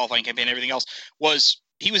Olympic qualifying campaign and everything else was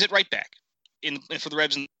he was at right back for the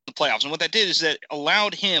Revs in the playoffs. And what that did is that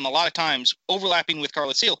allowed him a lot of times overlapping with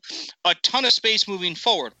Carlos Seal, a ton of space moving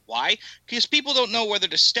forward. Why? Because people don't know whether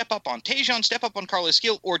to step up on Tajon, step up on Carlos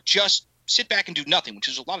Seal, or just sit back and do nothing, which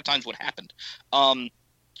is a lot of times what happened.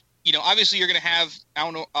 Obviously you're going to have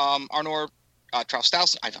Arnor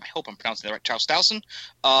Traustason, I hope I'm pronouncing that right, Traustason,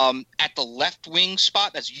 at the left wing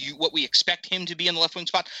spot. That's what we expect him to be in the left wing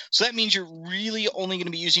spot. So that means you're really only going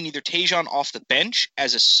to be using either Tajon off the bench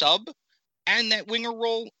as a sub and that winger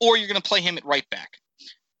role, or you're going to play him at right back.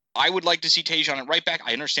 I would like to see Tajon at right back.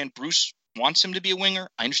 I understand Bruce wants him to be a winger.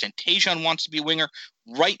 I understand Tajon wants to be a winger.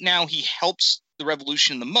 Right now, he helps the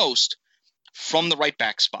Revolution the most from the right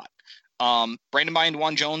back spot. Brandon Bye and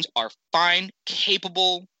DeJuan Jones are fine,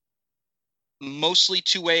 capable, mostly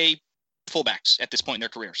two-way fullbacks at this point in their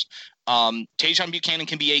careers. Tajon Buchanan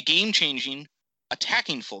can be a game-changing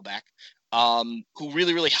attacking fullback who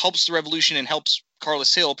really, really helps the Revolution and helps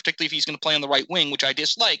Carlos Hill, particularly if he's going to play on the right wing, which I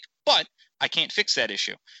dislike, but I can't fix that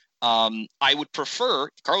issue. I would prefer,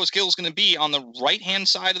 if Carlos Hill is going to be on the right-hand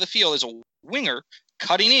side of the field as a winger,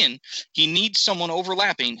 cutting in, he needs someone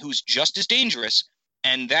overlapping who's just as dangerous,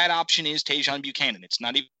 and that option is Tajon Buchanan. It's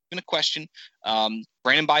not even a question.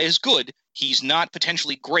 Brandon Bye is good. He's not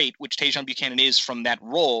potentially great, which Tajon Buchanan is from that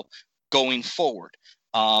role going forward.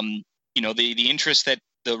 The interest that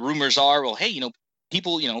the rumors are, well, hey,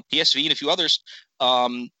 people, PSV and a few others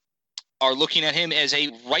are looking at him as a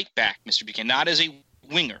right back, Mr. Buchanan, not as a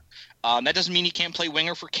winger. That doesn't mean he can't play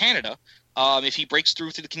winger for Canada if he breaks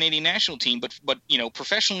through to the Canadian national team. But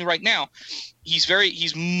professionally right now,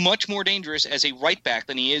 he's much more dangerous as a right back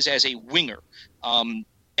than he is as a winger.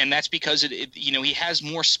 And that's because he has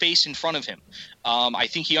more space in front of him. I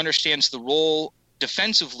think he understands the role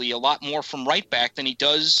defensively a lot more from right back than he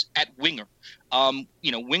does at winger.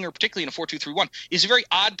 Winger, particularly in a 4-2-3-1, is a very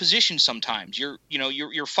odd position sometimes. You're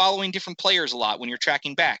following different players a lot when you're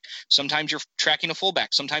tracking back. Sometimes you're tracking a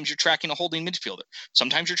fullback. Sometimes you're tracking a holding midfielder.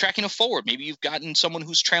 Sometimes you're tracking a forward. Maybe you've gotten someone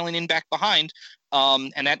who's trailing in back behind,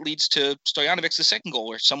 and that leads to Stojanovic's the second goal,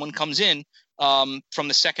 where someone comes in from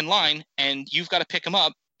the second line, and you've got to pick him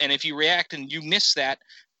up. And if you react and you miss that,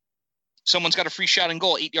 someone's got a free shot and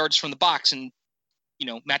goal 8 yards from the box, and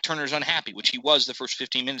Matt Turner's unhappy, which he was the first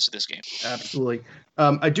 15 minutes of this game. Absolutely.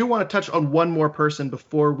 I do want to touch on one more person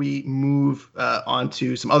before we move on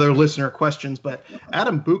to some other listener questions, but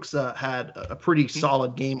Adam Buksa had a pretty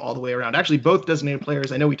solid game all the way around. Actually, both designated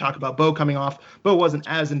players. I know we talked about Bo coming off. Bo wasn't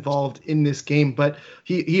as involved in this game, but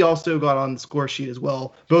he also got on the score sheet as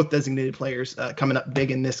well. Both designated players coming up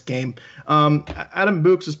big in this game. Adam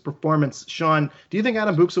Buksa's performance, Sean, do you think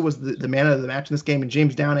Adam Buksa was the man of the match in this game? And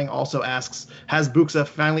James Downing also asks, has Buksa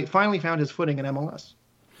finally found his footing in MLS?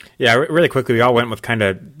 Yeah, really quickly, we all went with kind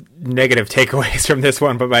of negative takeaways from this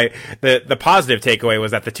one, but the positive takeaway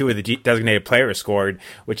was that the two of the designated players scored,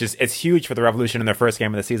 which is it's huge for the Revolution in their first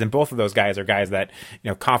game of the season. Both of those guys are guys that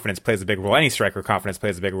confidence plays a big role. Any striker confidence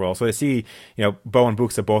plays a big role. So to see Bo and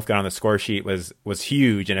Buksa both got on the score sheet was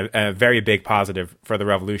huge and a very big positive for the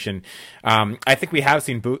Revolution. I think we have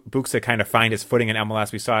seen Buksa kind of find his footing in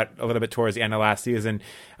MLS. We saw it a little bit towards the end of last season.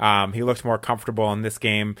 He looked more comfortable in this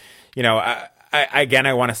game.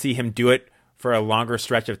 I want to see him do it for a longer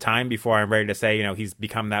stretch of time before I'm ready to say, he's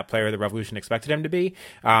become that player the Revolution expected him to be.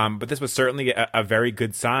 But this was certainly a very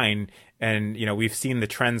good sign. And, we've seen the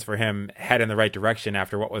trends for him head in the right direction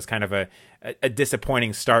after what was kind of a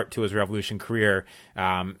disappointing start to his Revolution career.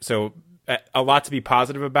 So a lot to be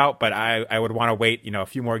positive about, but I would want to wait, a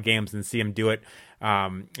few more games and see him do it,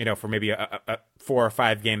 for maybe a 4 or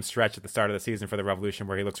 5 game stretch at the start of the season for the Revolution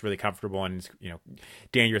where he looks really comfortable and,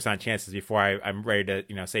 dangerous on chances before I'm ready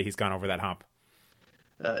to, say he's gone over that hump.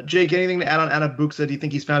 Jake, anything to add on Adam Buksa? Do you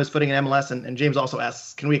think he's found his footing in MLS? And James also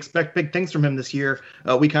asks, can we expect big things from him this year?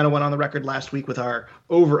 We kind of went on the record last week with our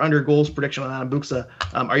over-under goals prediction on Adam Buksa.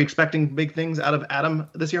 Are you expecting big things out of Adam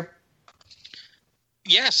this year?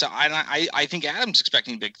 Yes, I think Adam's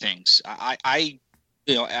expecting big things.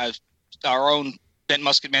 As our own Bent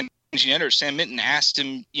Musket managing editor, Sam Minton, asked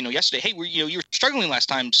him, yesterday, hey, you were struggling at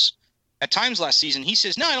times last season. He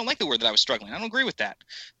says, no, I don't like the word that I was struggling. I don't agree with that.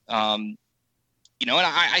 And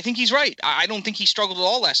I think he's right. I don't think he struggled at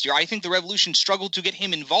all last year. I think the Revolution struggled to get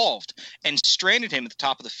him involved and stranded him at the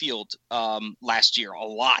top of the field last year a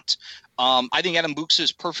lot. I think Adam Buksa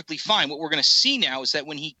is perfectly fine. What we're going to see now is that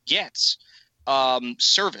when he gets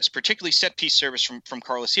service, particularly set-piece service from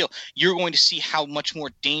Carlos Gil, you're going to see how much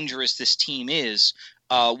more dangerous this team is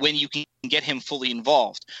when you can get him fully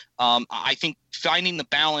involved. I think finding the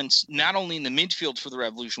balance, not only in the midfield for the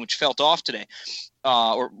Revolution, which felt off today,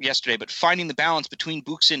 or yesterday, but finding the balance between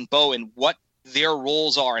Buksa and Bo and what their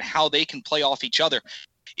roles are and how they can play off each other.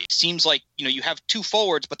 It seems like, you have two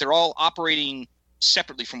forwards, but they're all operating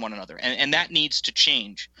separately from one another. And that needs to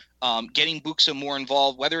change. Getting Buksa more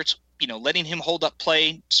involved, whether it's, letting him hold up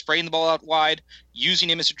play, spraying the ball out wide, using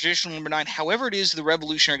him as a traditional number 9, however it is the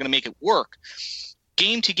Revolution are going to make it work.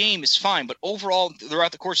 Game to game is fine, but overall,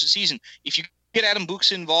 throughout the course of the season, if you get Adam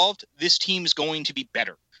Buksa involved, this team is going to be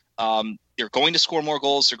better. They're going to score more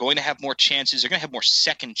goals. They're going to have more chances. They're going to have more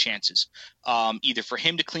second chances, either for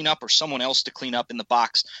him to clean up or someone else to clean up in the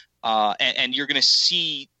box. And you're going to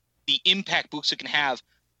see the impact Buksa can have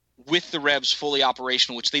with the Revs fully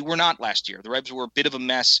operational, which they were not last year. The Revs were a bit of a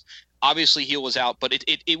mess. Obviously, Gil was out, but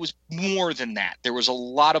it was more than that. There was a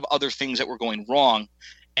lot of other things that were going wrong.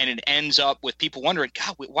 And it ends up with people wondering,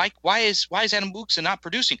 God, why is Adam Buksa not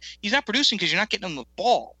producing? He's not producing because you're not getting him the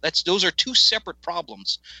ball. Those are two separate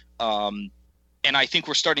problems. And I think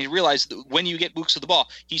we're starting to realize that when you get Buksa the ball,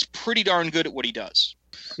 he's pretty darn good at what he does.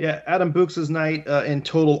 Yeah, Adam Buksa's night in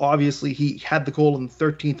total, obviously, he had the goal in the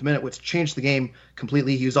 13th minute, which changed the game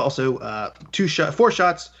completely. He was also 4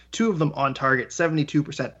 shots, 2 of them on target,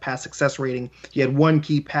 72% pass success rating. He had 1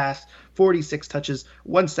 key pass, 46 touches.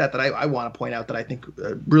 One stat that I want to point out that I think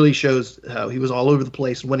really shows how he was all over the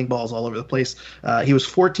place, winning balls all over the place. He was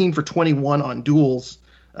 14 for 21 on duels,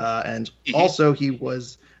 and also he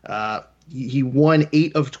was he won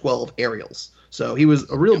 8 of 12 aerials. So he was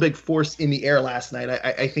a real big force in the air last night.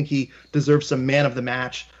 I think he deserves some man of the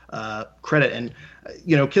match credit. And,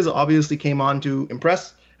 Kizza obviously came on to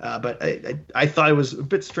impress, but I thought it was a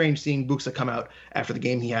bit strange seeing Buksa come out after the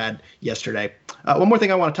game he had yesterday. One more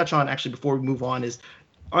thing I want to touch on, actually, before we move on is,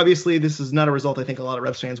 obviously, this is not a result I think a lot of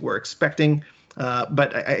Revs fans were expecting.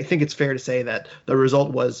 But I think it's fair to say that the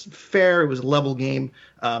result was fair. It was a level game.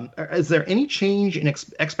 Is there any change in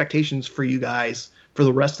expectations for you guys for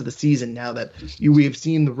the rest of the season now that we have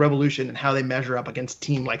seen the Revolution and how they measure up against a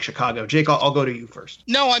team like Chicago? Jake, I'll go to you first.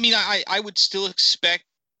 No, I mean, I would still expect,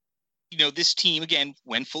 this team, again,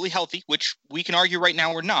 when fully healthy, which we can argue right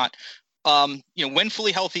now or not, when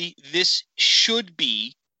fully healthy, this should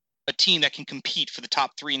be a team that can compete for the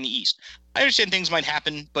top 3 in the East. I understand things might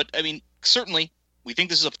happen, but, I mean, certainly we think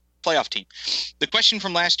this is a playoff team. The question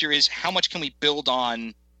from last year is, how much can we build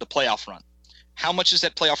on the playoff run? how much does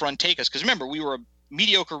that playoff run take us? Because remember, we were a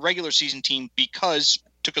mediocre regular season team because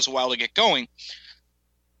it took us a while to get going.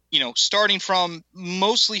 Starting from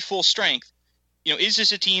mostly full strength, is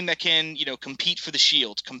this a team that can, compete for the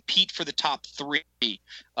Shield, compete for the top 3,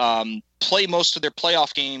 play most of their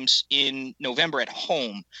playoff games in November at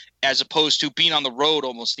home, as opposed to being on the road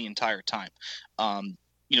almost the entire time?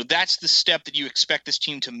 That's the step that you expect this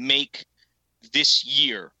team to make this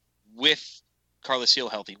year, with Carlos Seal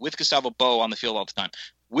healthy, with Gustavo Bou on the field all the time,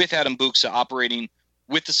 with Adam Buksa operating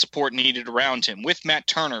with the support needed around him, with Matt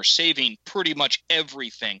Turner saving pretty much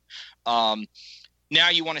everything. Now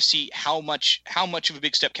you want to see how much of a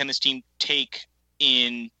big step can this team take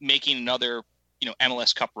in making another,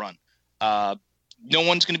 MLS Cup run. No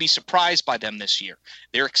one's going to be surprised by them this year.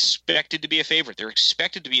 They're expected to be a favorite. They're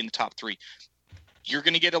expected to be in the top 3. You're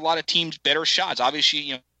going to get a lot of teams better shots.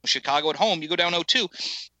 Obviously, Chicago at home, you go down 0-2.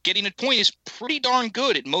 Getting a point is pretty darn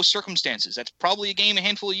good in most circumstances. That's probably a game a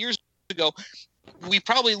handful of years ago we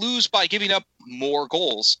probably lose by giving up more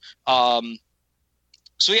goals.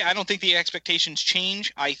 So yeah, I don't think the expectations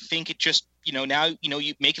change. I think it just, now,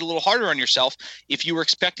 you make it a little harder on yourself. If you were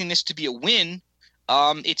expecting this to be a win,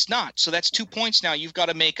 it's not. So that's 2 points now you've got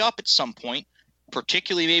to make up at some point,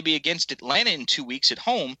 particularly maybe against Atlanta in 2 weeks at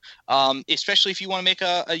home, especially if you want to make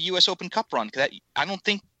a U.S. Open Cup run. I don't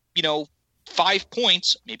think, 5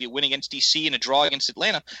 points, maybe a win against DC and a draw against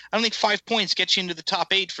Atlanta, I don't think 5 points gets you into the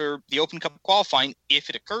top 8 for the Open Cup qualifying if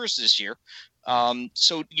it occurs this year.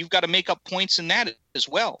 So you've got to make up points in that as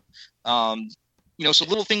well. So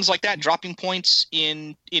little things like that, dropping points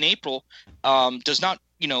in April, does not,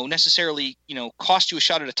 necessarily, cost you a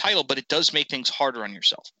shot at a title, but it does make things harder on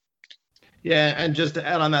yourself. Yeah, and just to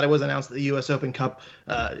add on that, it was announced that the U.S. Open Cup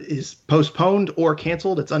is postponed or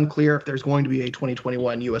canceled. It's unclear if there's going to be a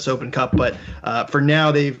 2021 U.S. Open Cup, but for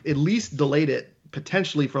now, they've at least delayed it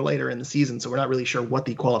potentially for later in the season, so we're not really sure what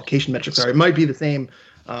the qualification metrics are. It might be the same,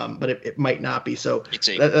 but it might not be. So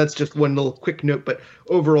that's just one little quick note. But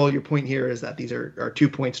overall, your point here is that these are 2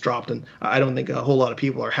 points dropped, and I don't think a whole lot of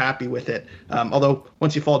people are happy with it. Although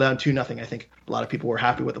once you fall down 2-0, I think a lot of people were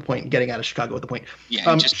happy with the point and getting out of Chicago with the point.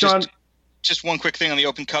 Yeah, Sean. Just one quick thing on the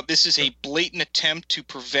Open Cup. This is a blatant attempt to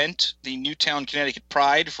prevent the Newtown, Connecticut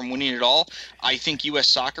Pride from winning it all. I think U.S.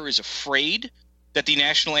 Soccer is afraid that the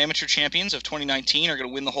National Amateur Champions of 2019 are going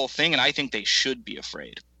to win the whole thing, and I think they should be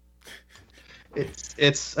afraid.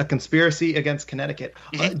 It's a conspiracy against Connecticut.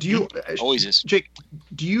 Always is. Jake,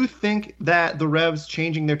 do you think that the Revs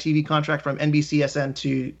changing their TV contract from NBCSN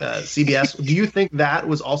to CBS, do you think that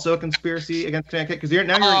was also a conspiracy against Connecticut? Because you're an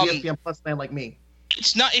ESPN Plus fan like me.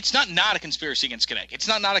 It's not a conspiracy against Connecticut. It's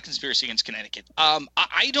not a conspiracy against Connecticut.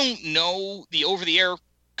 I don't know the over-the-air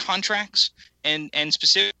contracts and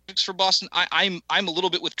specifics for Boston. I'm a little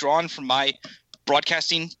bit withdrawn from my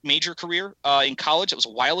broadcasting major career in college. It was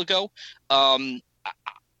a while ago.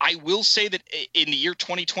 I will say that in the year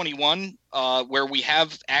 2021, where we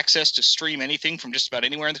have access to stream anything from just about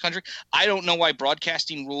anywhere in the country, I don't know why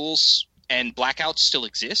broadcasting rules and blackouts still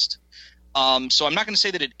exist. So I'm not going to say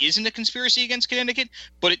that it isn't a conspiracy against Connecticut,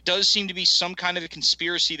 but it does seem to be some kind of a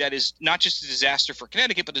conspiracy that is not just a disaster for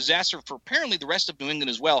Connecticut, but a disaster for apparently the rest of New England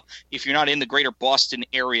as well, if you're not in the greater Boston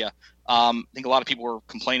area. I think a lot of people were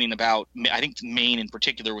complaining about – I think Maine in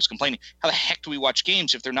particular was complaining, how the heck do we watch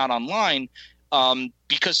games if they're not online?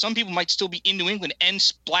 Because some people might still be in New England and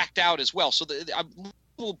blacked out as well. So a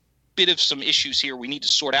little bit of some issues here we need to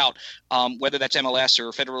sort out, whether that's MLS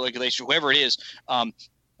or federal regulation, whoever it is.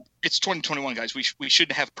 It's 2021, guys. We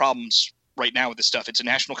shouldn't have problems right now with this stuff. It's a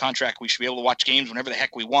national contract. We should be able to watch games whenever the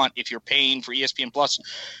heck we want. If you're paying for ESPN Plus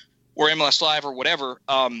or MLS Live or whatever,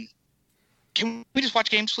 can we just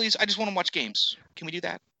watch games, please? I just want to watch games. Can we do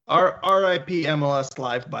that? RIP MLS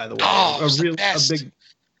Live, by the way. A big.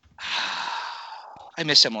 I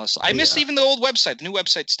miss MLS. I miss even the old website. The new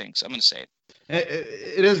website stinks. I'm going to say it.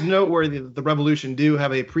 It is noteworthy that the Revolution do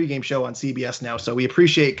have a pregame show on CBS now, so we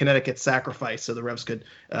appreciate Connecticut's sacrifice so the Revs could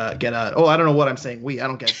get a. Oh, I don't know what I'm saying.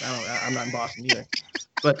 I'm not in Boston either.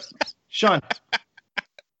 But Sean,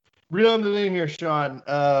 real on the name here, Sean.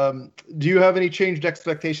 Do you have any changed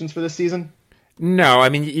expectations for this season? No, I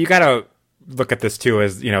mean you gotta look at this too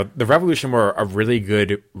as the Revolution were a really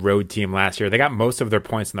good road team last year. They got most of their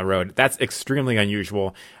points on the road. That's extremely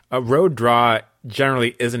unusual. A road draw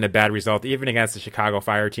generally isn't a bad result, even against the Chicago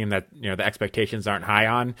Fire team that the expectations aren't high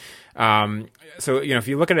on. So if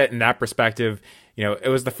you look at it in that perspective, it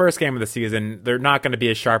was the first game of the season. They're not going to be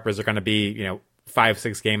as sharp as they're going to be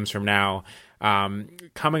 5-6 games from now.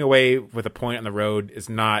 Coming away with a point on the road is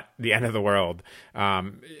not the end of the world.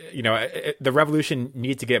 The Revolution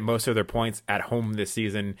need to get most of their points at home this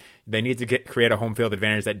season. They need to create a home field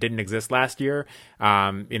advantage that didn't exist last year.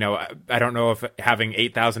 I don't know if having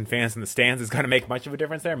 8,000 fans in the stands is going to make much of a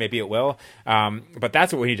difference there. Maybe it will. But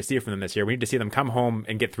that's what we need to see from them this year. We need to see them come home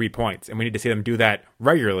and get 3 points, and we need to see them do that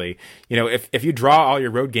regularly. If you draw all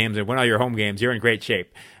your road games and win all your home games, you're in great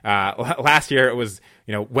shape. Last year it was,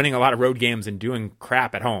 winning a lot of road games and doing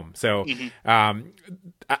crap at home. So, a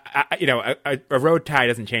road tie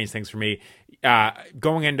doesn't change things for me.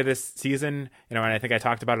 Going into this season, and I think I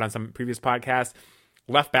talked about it on some previous podcasts,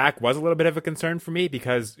 left back was a little bit of a concern for me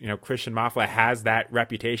because, Christian Mafla has that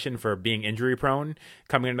reputation for being injury prone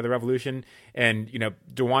coming into the Revolution. And,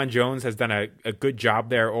 DeJuan Jones has done a good job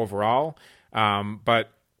there overall. But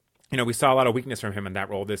we saw a lot of weakness from him in that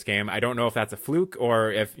role this game. I don't know if that's a fluke or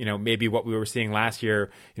if, maybe what we were seeing last year,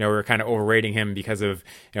 we were kind of overrating him because of,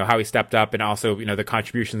 how he stepped up and also, the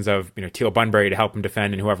contributions of, Teal Bunbury to help him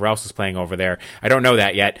defend and whoever else was playing over there. I don't know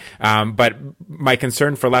that yet. But my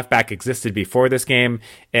concern for left back existed before this game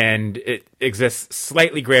and it exists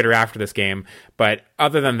slightly greater after this game. But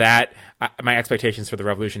other than that, my expectations for the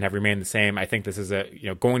Revolution have remained the same. I think this is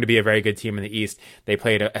going to be a very good team in the East. They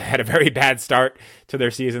had a very bad start to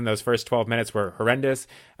their season. Those first 12 minutes were horrendous,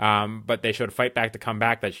 but they showed fight back to come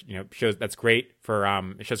back. That shows that's great for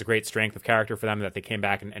it shows a great strength of character for them that they came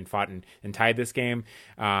back and fought and tied this game.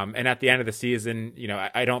 And at the end of the season,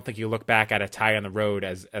 I don't think you look back at a tie on the road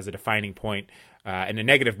as a defining point in a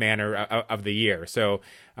negative manner of the year. So,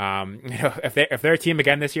 if they're a team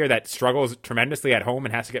again this year that struggles tremendously at home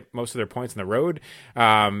and has to get most of their points on the road,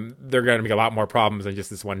 they're going to be a lot more problems than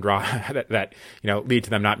just this one draw that lead to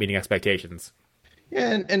them not meeting expectations.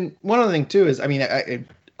 Yeah, and one other thing too is,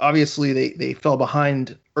 obviously they fell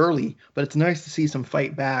behind early, but it's nice to see some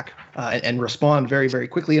fight back and respond very, very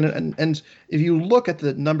quickly. And if you look at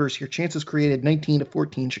the numbers here, chances created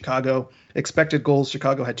 19-14 Chicago, expected goals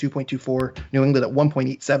Chicago had 2.24, New England at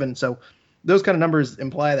 1.87. So those kind of numbers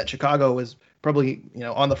imply that Chicago is probably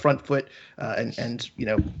on the front foot and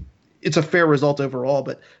it's a fair result overall.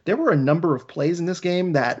 But there were a number of plays in this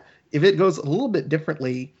game that if it goes a little bit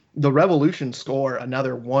differently, the Revolution score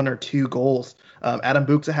another 1 or 2 goals. Adam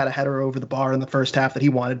Buksa had a header over the bar in the first half that he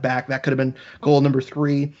wanted back. That could have been goal number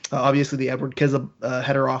 3. Obviously, the Edward Kizza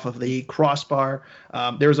header off of the crossbar.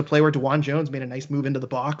 There was a play where DeJuan Jones made a nice move into the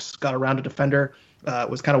box, got around a defender,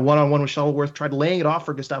 was kind of one-on-one with Shuttleworth, tried laying it off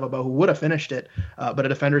for Gustavo Bo, who would have finished it, but a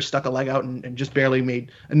defender stuck a leg out and just barely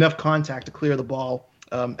made enough contact to clear the ball.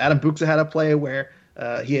 Adam Buksa had a play where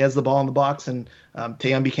he has the ball in the box and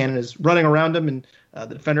Tayon Buchanan is running around him and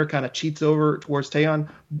the defender kind of cheats over towards Tayon.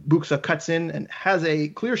 Buksa cuts in and has a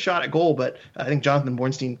clear shot at goal, but I think Jonathan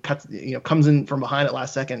Bornstein comes in from behind at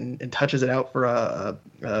last second and touches it out for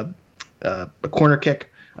a corner kick.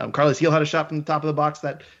 Carlos Heel had a shot from the top of the box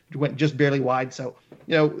that went just barely wide. So,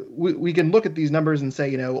 we can look at these numbers and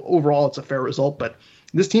say, overall it's a fair result, but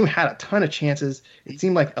this team had a ton of chances. It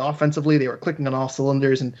seemed like offensively they were clicking on all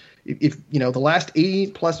cylinders. And if the last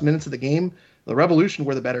 80 plus minutes of the game, the Revolution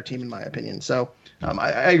were the better team in my opinion. So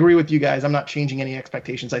I agree with you guys. I'm not changing any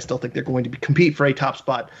expectations. I still think they're going to compete for a top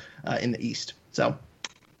spot in the East. So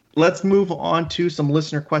let's move on to some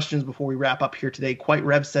listener questions before we wrap up here today. Quite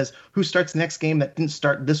Rev says, who starts the next game that didn't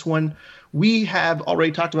start this one? We have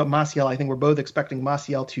already talked about Maciel. I think we're both expecting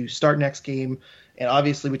Maciel to start next game. And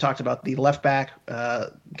obviously we talked about the left back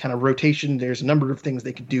kind of rotation. There's a number of things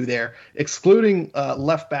they could do there, excluding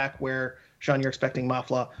left back where, Sean, you're expecting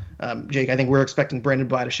Mafla. Jake, I think we're expecting Brandon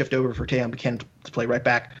Bye to shift over for Tayon Buchanan to play right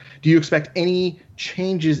back. Do you expect any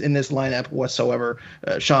changes in this lineup whatsoever?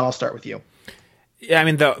 Sean, I'll start with you. Yeah,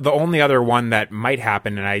 the only other one that might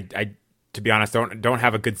happen, and I to be honest, don't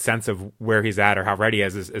have a good sense of where he's at or how ready he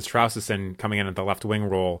is Traustason coming in at the left wing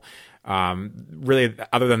role. Really,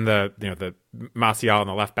 other than the Maciel in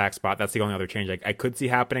the left back spot, that's the only other change I could see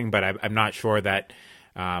happening. But I'm not sure that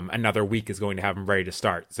another week is going to have him ready to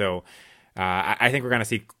start. So I think we're going to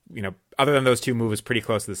see, other than those two moves, pretty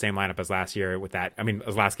close to the same lineup as last year. With that,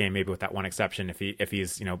 as last game, maybe with that one exception, if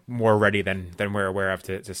he's more ready than we're aware of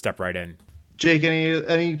to step right in. Jake,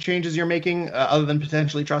 any changes you're making other than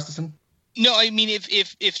potentially Traustason? No,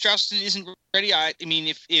 if Traustason isn't ready,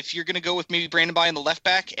 if you're going to go with maybe Brandon Bye on the left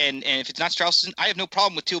back, and if it's not Traustason, I have no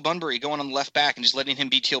problem with Teal Bunbury going on the left back and just letting him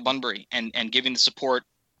be Teal Bunbury and giving the support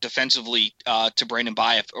defensively to Brandon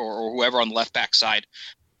Bye or whoever on the left back side.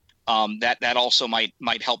 That also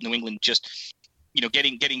might help New England just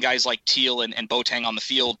getting guys like Teal and Boateng on the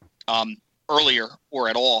field earlier or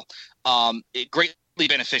at all. Greatly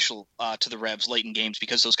beneficial to the Revs late in games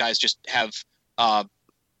because those guys just have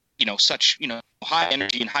such high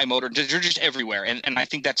energy and high motor. They're just everywhere, and I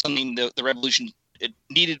think that's something the Revolution, it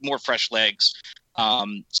needed more fresh legs.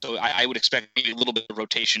 So I would expect maybe a little bit of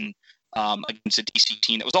rotation against a DC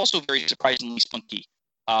team that was also very surprisingly spunky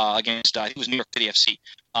against I think it was New York City FC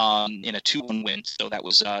in a 2-1 win. So that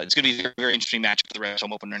was it's going to be a very, very interesting match for the Revs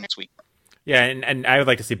home opener next week. Yeah, and I would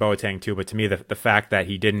like to see Boateng too, but to me, the fact that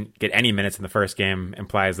he didn't get any minutes in the first game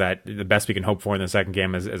implies that the best we can hope for in the second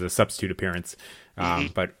game is a substitute appearance.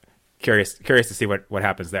 But curious to see what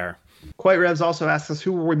happens there. Quite Revs also asks us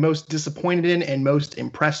who were we most disappointed in and most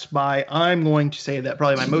impressed by. I'm going to say that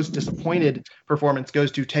probably my most disappointed performance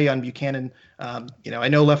goes to Tajon Buchanan. I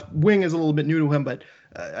know left wing is a little bit new to him, but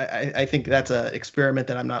I think that's an experiment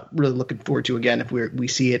that I'm not really looking forward to again if we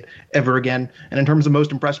see it ever again. And in terms of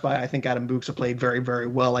most impressed by, I think Adam Buksa played very, very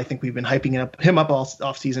well. I think we've been hyping him up all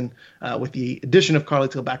off season with the addition of Carly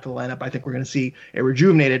Teal back to the lineup. I think we're going to see a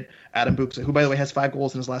rejuvenated Adam Buksa, who, by the way, has 5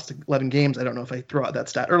 goals in his last 11 games. I don't know if I threw out that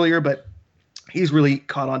stat earlier, but he's really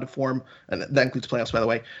caught on to form, and that includes playoffs, by the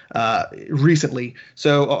way, recently.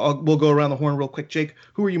 So we'll go around the horn real quick. Jake,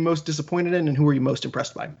 who are you most disappointed in, and who are you most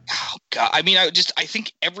impressed by? Oh, God. I mean, I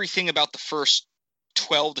think everything about the first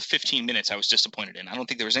 12 to 15 minutes I was disappointed in. I don't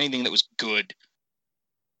think there was anything that was good.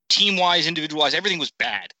 Team-wise, individual-wise, everything was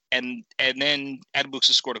bad. And then Adam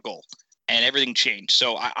Buksa scored a goal, and everything changed.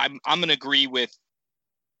 So I'm going to agree with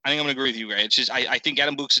 – I think I'm going to agree with you, Ray. It's just I think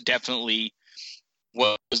Adam Buksa definitely –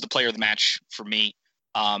 was the player of the match for me.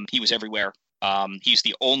 He was everywhere. He's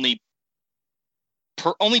the only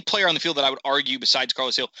player on the field that I would argue besides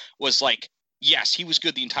Carlos Hill was like, yes, he was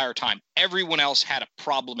good the entire time. Everyone else had a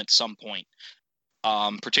problem at some point,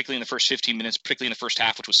 particularly in the first 15 minutes, particularly in the first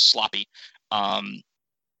half, which was sloppy. I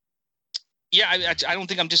don't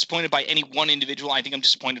think I'm disappointed by any one individual. I think I'm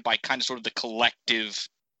disappointed by kind of sort of the collective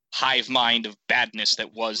hive mind of badness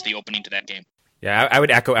that was the opening to that game. Yeah, I would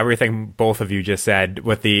echo everything both of you just said.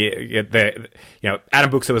 With the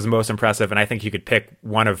Adam Buksa was the most impressive, and I think you could pick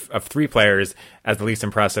one of 3 players as the least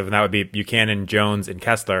impressive, and that would be Buchanan, Jones, and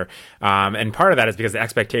Kessler. And part of that is because the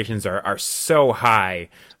expectations are so high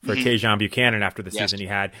for Tajon Buchanan after the season he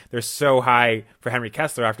had. They're so high for Henry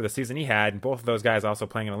Kessler after the season he had, and both of those guys also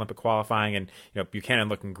playing in Olympic qualifying, and Buchanan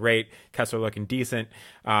looking great, Kessler looking decent.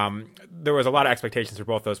 There was a lot of expectations for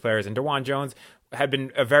both those players, and DeJuan Jones had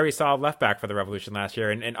been a very solid left back for the Revolution last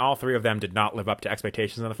year, and all 3 of them did not live up to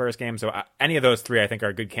expectations in the first game. So any of those 3, I think,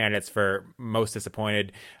 are good candidates for most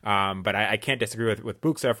disappointed. But I can't disagree with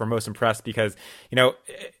Buksa for most impressed because,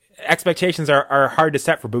 expectations are hard to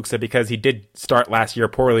set for Buksa because he did start last year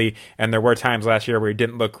poorly, and there were times last year where he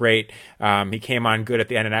didn't look great. He came on good at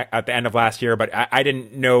the end of last year, but I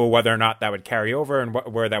didn't know whether or not that would carry over and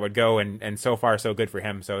where that would go. And so far, so good for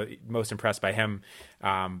him. So most impressed by him.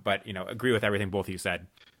 But agree with everything both of you said.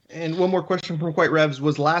 And one more question from Quite Revs.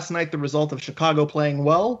 Was last night the result of Chicago playing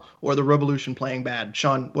well or the Revolution playing bad?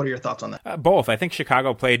 Sean, what are your thoughts on that? Both. I think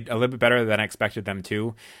Chicago played a little bit better than I expected them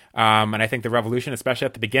to. And I think the Revolution, especially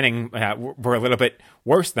at the beginning, were a little bit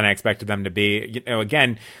worse than I expected them to be.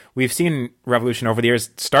 Again, we've seen Revolution over the years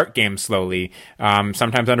start games slowly.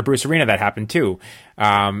 Sometimes under Bruce Arena that happened too.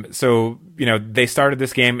 So they started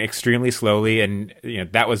this game extremely slowly, and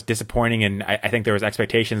that was disappointing. And I think there was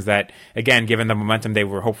expectations that, again, given the momentum they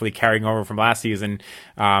were hopefully carrying over from last season,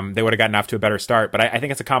 they would have gotten off to a better start. But I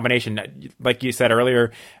think it's a combination, like you said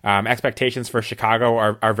earlier. Expectations for Chicago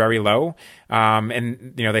are very low,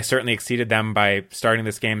 and they certainly exceeded them by starting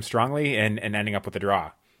this game strongly and ending up with a draw.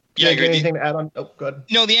 Yeah, anything to add on? Oh, good.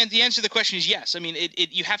 No, the answer to the question is yes. I mean,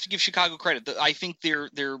 you have to give Chicago credit. I think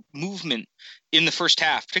their movement in the first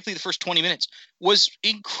half, particularly the first 20 minutes, was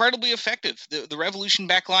incredibly effective. The Revolution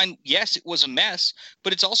backline, yes, it was a mess,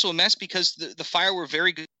 but it's also a mess because the Fire were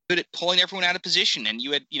very good at pulling everyone out of position, and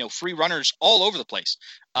you had free runners all over the place.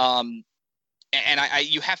 And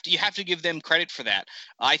you have to give them credit for that.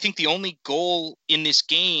 I think the only goal in this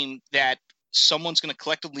game that someone's going to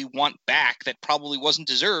collectively want back that probably wasn't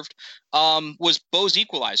deserved was Bo's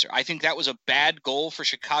equalizer. I think that was a bad goal for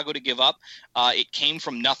Chicago to give up. It came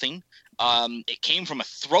from nothing. It came from a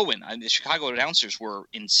throw-in. The Chicago announcers were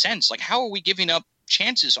incensed. Like, how are we giving up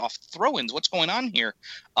chances off throw-ins? What's going on here?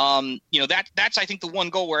 That's I think the one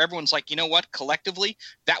goal where everyone's like, you know what? Collectively,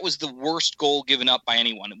 that was the worst goal given up by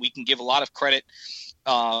anyone. We can give a lot of credit.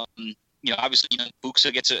 Obviously,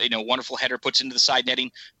 Buksa gets a wonderful header, puts into the side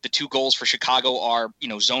netting. The 2 goals for Chicago are,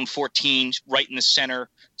 zone 14, right in the center,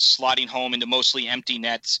 slotting home into mostly empty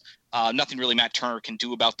nets. Nothing really Matt Turner can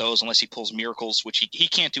do about those unless he pulls miracles, which he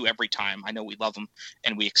can't do every time. I know we love him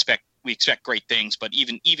and we expect great things, but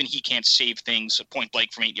even he can't save things point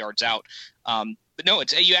blank from 8 yards out. But no,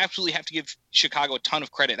 you absolutely have to give Chicago a ton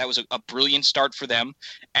of credit. That was a brilliant start for them,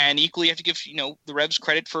 and equally you have to give the Revs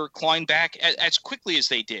credit for clawing back as quickly as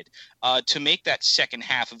they did to make that second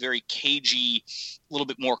half a very cagey, a little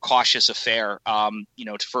bit more cautious affair.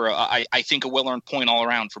 I think a well-earned point all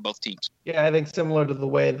around for both teams. Yeah, I think similar to the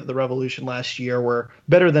way that the Revolution last year were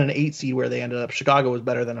better than an 8 seed where they ended up. Chicago was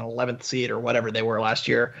better than an 11th seed or whatever they were last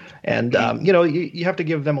year, and you have to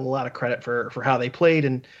give them a lot of credit for how they played,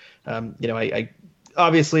 and I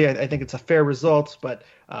obviously I think it's a fair result, but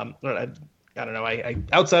I don't know. I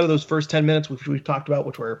outside of those first 10 minutes, which we've talked about,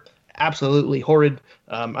 which were absolutely horrid,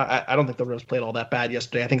 I don't think the Revs played all that bad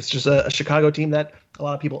yesterday. I think it's just a Chicago team that a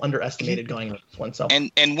lot of people underestimated going into this one. So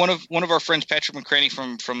and one of our friends, Patrick McCraney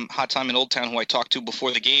from Hot Time in Old Town, who I talked to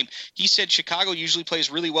before the game, he said Chicago usually plays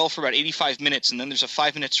really well for about 85 minutes, and then there's a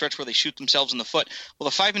 5-minute stretch where they shoot themselves in the foot. Well,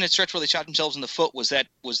 the 5-minute stretch where they shot themselves in the foot was that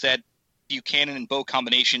Buchanan and Bo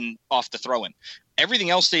combination off the throw-in. Everything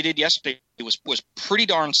else they did yesterday was pretty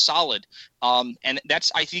darn solid. And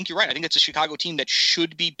I think you're right. I think it's a Chicago team that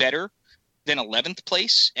should be better than 11th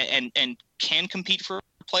place and can compete for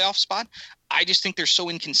a playoff spot. I just think they're so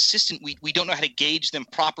inconsistent. We don't know how to gauge them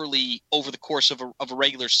properly over the course of a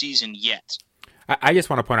regular season yet. I just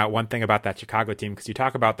want to point out one thing about that Chicago team, because you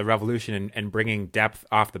talk about the Revolution and bringing depth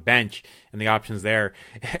off the bench and the options there.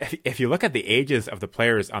 If you look at the ages of the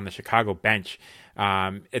players on the Chicago bench,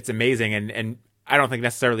 it's amazing. And I don't think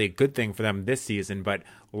necessarily a good thing for them this season, but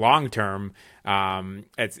long term,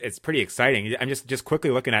 it's pretty exciting. I'm just quickly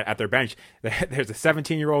looking at their bench. There's a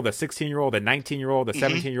 17-year-old, a 16-year-old, a 19-year-old, a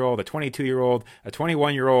 17-year-old, a 22-year-old, a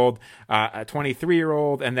 21-year-old, a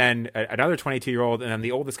 23-year-old, and then another 22-year-old, and then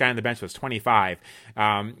the oldest guy on the bench was 25.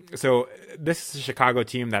 So this is a Chicago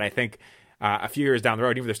team that I think a few years down the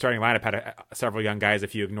road, even their starting lineup had several young guys.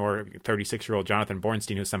 If you ignore 36-year-old Jonathan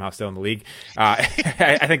Bornstein, who's somehow still in the league,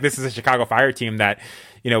 I think this is a Chicago Fire team that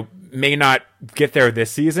may not get there this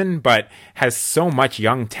season, but has so much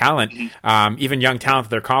young talent, even young talent that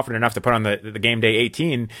they're confident enough to put on the game day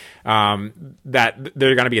 18, that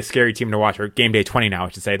they're going to be a scary team to watch, or game day 20 now, I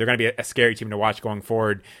should say. They're going to be a scary team to watch going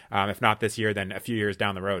forward, if not this year, then a few years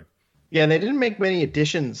down the road. Yeah, and they didn't make many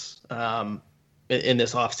additions in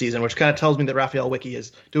this offseason, which kind of tells me that Raphael Wicki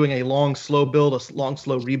is doing a long, slow build, a long,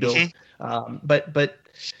 slow rebuild. But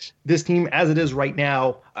this team, as it is right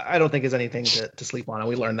now, I don't think is anything to sleep on, and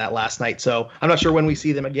we learned that last night. So I'm not sure when we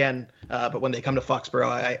see them again, but when they come to Foxborough,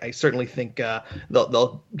 I certainly think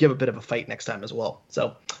they'll give a bit of a fight next time as well.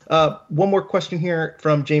 So one more question here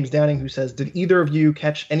from James Downing, who says, did either of you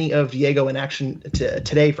catch any of Diego in action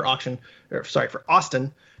today for Austin?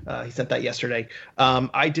 He sent that yesterday.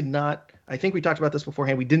 I did not. I think we talked about this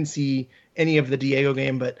beforehand. We didn't see any of the Diego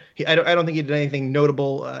game, but I don't think he did anything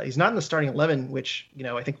notable. He's not in the starting 11, which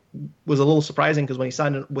I think was a little surprising, because when he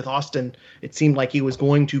signed with Austin, it seemed like he was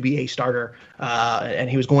going to be a starter and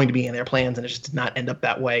he was going to be in their plans, and it just did not end up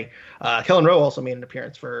that way. Kellen Rowe also made an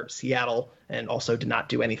appearance for Seattle and also did not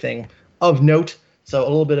do anything of note. So a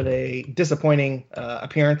little bit of a disappointing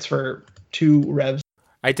appearance for two Revs.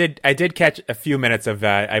 I did catch a few minutes of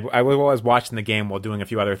that. I was watching the game while doing a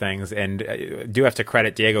few other things, and do have to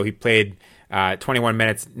credit Diego. He played 21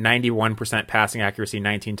 minutes, 91% passing accuracy,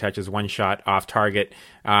 19 touches, 1 shot off target.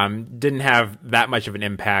 Didn't have that much of an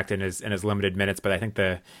impact in his limited minutes, but I think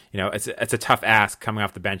it's a tough ask coming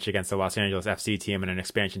off the bench against the Los Angeles FC team in an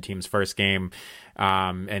expansion team's first game.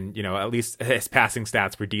 And at least his passing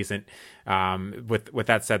stats were decent. With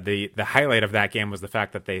that said, the highlight of that game was the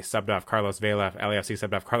fact that they subbed off Carlos Vela. LAFC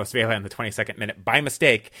subbed off Carlos Vela in the 22nd minute by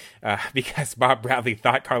mistake, because Bob Bradley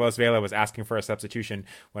thought Carlos Vela was asking for a substitution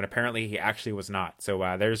when apparently he actually was not. So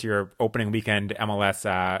there's your opening weekend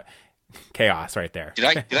MLS chaos right there. Did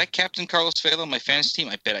I captain Carlos Vela on my fantasy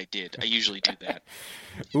team? I bet I did. I usually do that.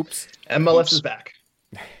 Oops. MLS is back.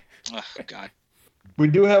 Oh, God. We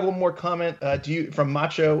do have one more comment from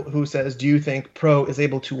Macho, who says, do you think Pro is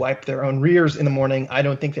able to wipe their own rears in the morning? I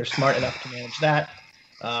don't think they're smart enough to manage that.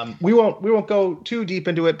 We won't go too deep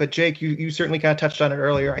into it, but Jake, you certainly kind of touched on it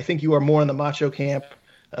earlier. I think you are more in the Macho camp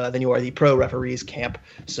than you are the Pro referees camp.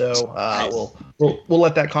 So we'll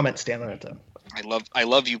let that comment stand on it then. I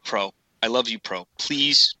love you, Pro. I love you, Pro.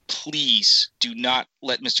 Please do not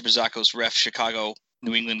let Mr. Bazzacco's ref Chicago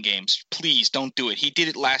New England games. Please don't do it. He did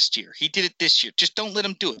it last year. He did it this year. Just don't let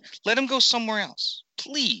him do it. Let him go somewhere else.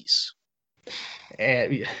 Please.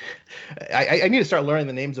 And I need to start learning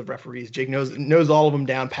the names of referees. Jake knows all of them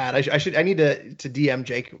down pat. I need to DM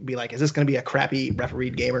Jake, be like, is this going to be a crappy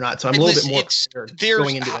refereed game or not? So I'm a little bit more prepared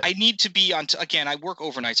going into it. I need to be on. Again, I work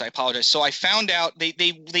overnights. I apologize. So I found out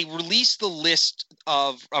they released the list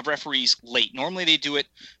of referees late. Normally they do it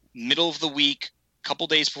middle of the week, couple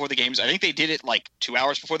days before the games. I think they did it like 2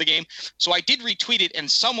 hours before the game. So I did retweet it, and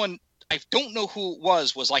someone, I don't know who it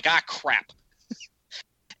was like, crap.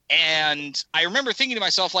 And I remember thinking to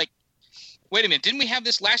myself, like, wait a minute, didn't we have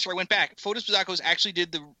this last year? I went back. Fotis Bazakos actually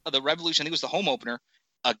did the Revolution. I think it was the home opener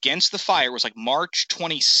against the Fire. It was like March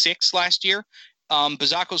 26th last year.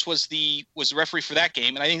 Bazakos was the referee for that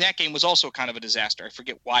game, and I think that game was also kind of a disaster. I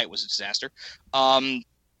forget why it was a disaster.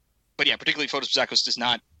 But yeah, particularly Fotis Bazakos does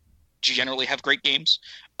not generally have great games,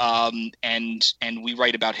 and we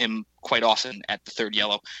write about him quite often at the Third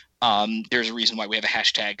Yellow. There's a reason why we have a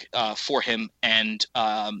hashtag for him, and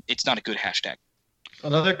it's not a good hashtag.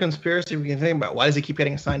 Another conspiracy we can think about: why does he keep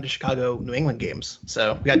getting assigned to Chicago New England games?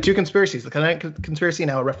 So we got two conspiracies: the Connecticut conspiracy,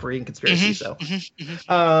 now a refereeing conspiracy.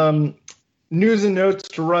 News and notes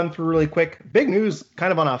to run through really quick. Big news,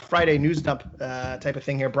 kind of on a Friday news dump type of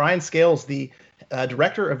thing here. Brian Scales, the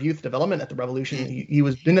director of youth development at the Revolution. He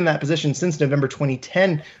was been in that position since November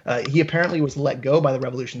 2010. He apparently was let go by the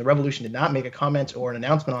Revolution. The Revolution did not make a comment or an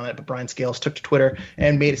announcement on it, but Brian Scales took to Twitter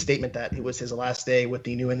and made a statement that it was his last day with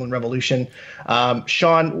the New England Revolution.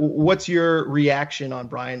 Sean, what's your reaction on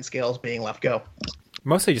Brian Scales being left go?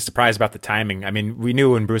 Mostly just surprised about the timing. I mean, we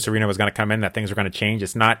knew when Bruce Arena was going to come in that things were going to change.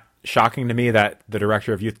 It's not shocking to me that the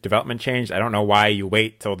director of youth development changed. I don't know why you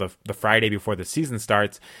wait till the Friday before the season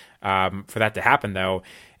starts for that to happen, though.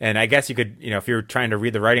 And I guess you could, if you're trying to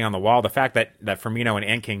read the writing on the wall, the fact that Firmino and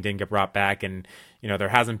Anking didn't get brought back, and there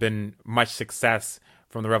hasn't been much success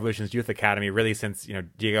from the Revolution's youth academy really since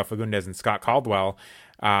Diego Fagundes and Scott Caldwell.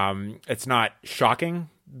 It's not shocking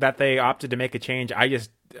that they opted to make a change.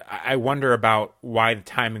 I wonder about why the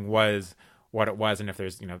timing was what it was, and if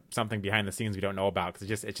there's something behind the scenes we don't know about,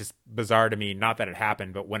 because it's just bizarre to me. Not that it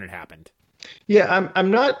happened, but when it happened. Yeah, I'm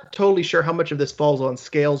not totally sure how much of this falls on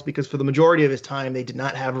Scales, because for the majority of his time they did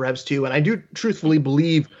not have Revs 2, and I do truthfully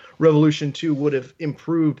believe Revolution 2 would have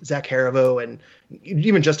improved Zach Haribo and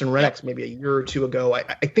even Justin Renix maybe a year or two ago.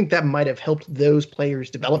 I think that might have helped those players'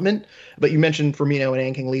 development. But you mentioned Firmino and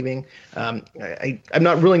Anking leaving. I'm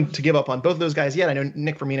not willing to give up on both of those guys yet. I know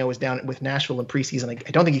Nick Firmino was down with Nashville in preseason.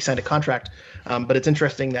 I don't think he signed a contract, but it's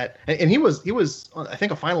interesting that – and he was I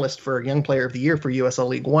think a finalist for Young Player of the Year for USL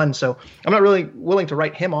League One. So I'm not really willing to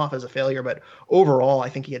write him off as a failure, but overall I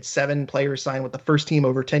think he had 7 players signed with the first team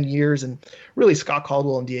over 10 years, and really Scott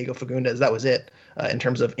Caldwell and Diego Fagundes, that was it in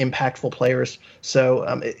terms of impactful players. So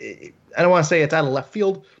I don't want to say it's out of left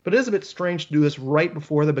field, but it is a bit strange to do this right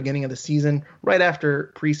before the beginning of the season, right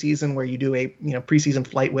after preseason, where you do a preseason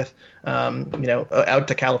flight with out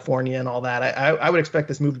to California and all that. I would expect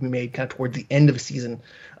this move to be made kind of towards the end of the season.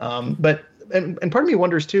 But part of me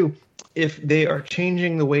wonders too if they are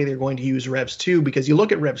changing the way they're going to use Revs 2, because you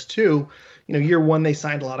look at Revs 2. Year one, they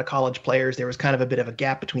signed a lot of college players. There was kind of a bit of a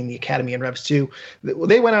gap between the academy and Revs 2.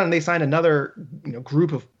 They went out and they signed another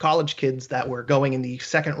group of college kids that were going in the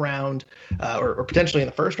second round or potentially in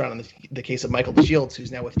the first round in the case of Michael DeShields,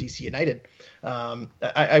 who's now with DC United.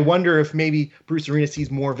 I wonder if maybe Bruce Arena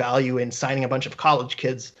sees more value in signing a bunch of college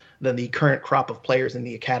kids than the current crop of players in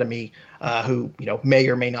the academy who may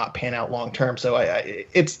or may not pan out long term. So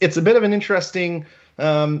it's a bit of an interesting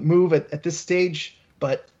move at this stage,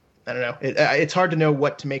 but I don't know. It's hard to know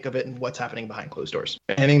what to make of it and what's happening behind closed doors.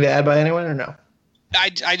 Anything to add by anyone or no?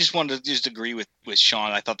 I just wanted to agree with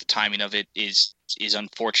Sean. I thought the timing of it is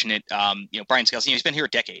unfortunate. Brian Scales, he's been here a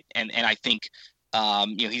decade, and I think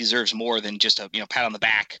he deserves more than just a pat on the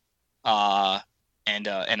back and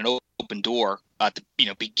an open door at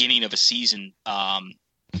the beginning of a season.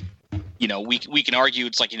 We can argue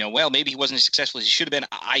it's like, well, maybe he wasn't as successful as he should have been.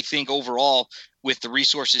 I think overall, with the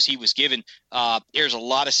resources he was given, there's a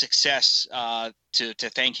lot of success to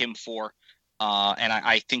thank him for. And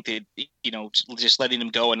I think that, just letting him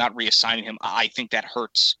go and not reassigning him, I think that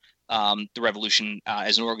hurts the Revolution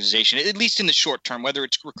as an organization, at least in the short term, whether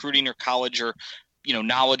it's recruiting or college or,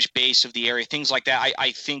 knowledge base of the area, things like that.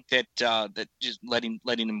 I think that that just letting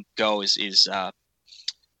him go is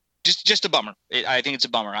just a bummer. I think it's a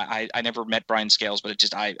bummer. I never met Brian Scales, but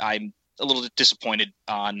I'm a little disappointed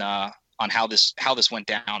on how this went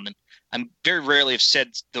down. And I'm very rarely have said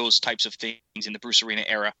those types of things in the Bruce Arena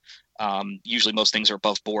era. Usually most things are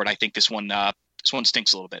above board. I think this one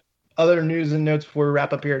stinks a little bit. Other news and notes before we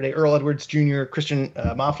wrap up here today: Earl Edwards Jr., Christian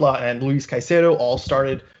Mafla, and Luis Caicedo all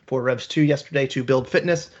started for Revs 2 yesterday to build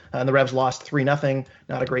fitness. And the Revs lost 3-0.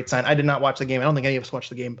 Not a great sign. I did not watch the game. I don't think any of us watched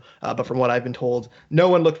the game, but from what I've been told, no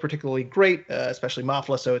one looked particularly great, especially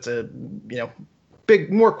Mafla. So it's a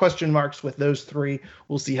big more question marks with those three.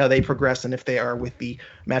 We'll see how they progress and if they are with the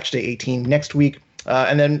Matchday 18 next week.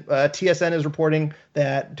 And then TSN is reporting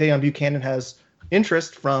that Dejan Buchanan has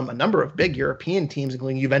interest from a number of big European teams,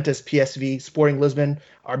 including Juventus, PSV, Sporting Lisbon,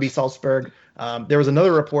 RB Salzburg. There was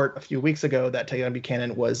another report a few weeks ago that Tajon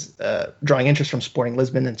Buchanan was drawing interest from Sporting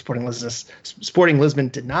Lisbon, and Sporting Lisbon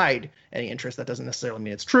denied any interest. That doesn't necessarily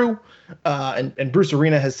mean it's true. And Bruce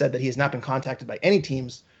Arena has said that he has not been contacted by any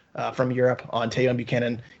teams from Europe on Tajon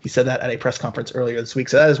Buchanan. He said that at a press conference earlier this week.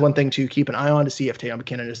 So that is one thing to keep an eye on, to see if Tajon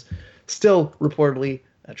Buchanan is still reportedly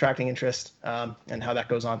attracting interest, and how that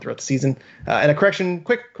goes on throughout the season. And a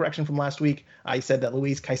quick correction from last week. I said that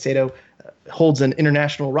Luis Caicedo holds an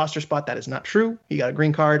international roster spot. That is not true. He got a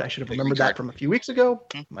green card. I should have remembered that from a few weeks ago.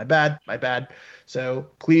 My bad. So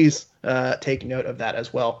please take note of that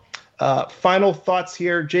as well. Final thoughts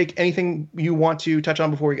here. Jake, anything you want to touch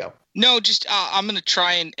on before we go? No, just I'm going to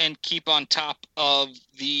try and keep on top of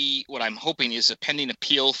what I'm hoping is a pending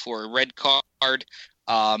appeal for a red card.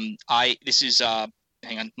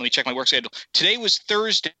 Hang on, let me check my work schedule. Today was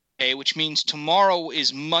Thursday, which means tomorrow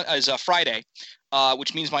is Friday,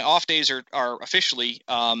 which means my off days are officially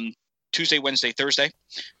Tuesday, Wednesday, Thursday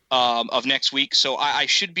of next week. So I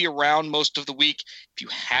should be around most of the week. If you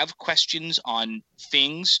have questions on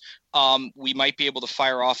things, we might be able to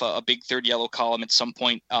fire off a big third yellow column at some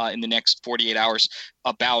point in the next 48 hours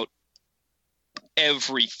about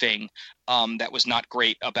everything that was not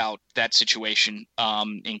great about that situation,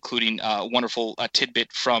 including a wonderful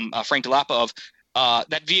tidbit from Frank Delapa of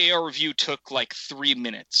that VAR review took like 3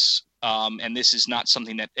 minutes. And this is not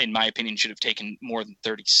something that, in my opinion, should have taken more than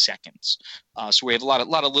 30 seconds. So we have a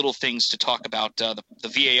lot of little things to talk about the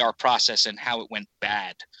VAR process and how it went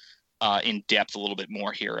bad in depth a little bit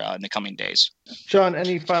more here in the coming days. Sean,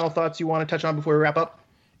 any final thoughts you want to touch on before we wrap up?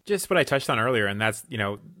 Just what I touched on earlier, and that's,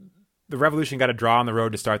 the Revolution got a draw on the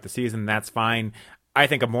road to start the season. That's fine. I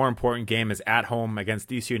think a more important game is at home against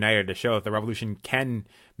DC United to show that the Revolution can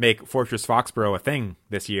make Fortress Foxborough a thing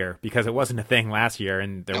this year, because it wasn't a thing last year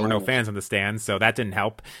and there were no fans in the stands, so that didn't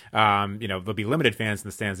help. There'll be limited fans in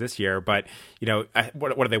the stands this year, but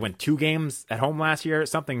what did they win? 2 games at home last year?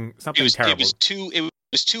 Something terrible.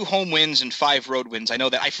 It was 2 home wins and 5 road wins. I know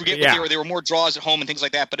that. I forget what they were. There were more draws at home and things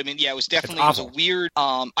like that. But I mean, it was definitely a weird.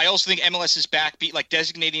 I also think MLS is back,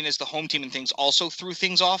 designating as the home team and things also threw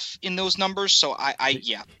things off in those numbers. So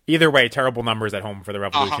yeah. Either way, terrible numbers at home for the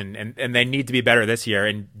Revolution, and they need to be better this year.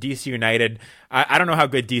 And DC United, I don't know how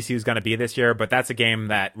good DC is going to be this year, but that's a game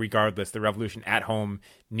that, regardless, the Revolution at home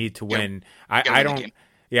need to win. I don't.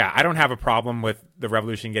 Yeah, I don't have a problem with the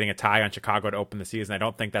Revolution getting a tie on Chicago to open the season. I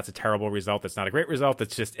don't think that's a terrible result. It's not a great result.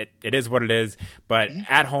 It's just, it is what it is. But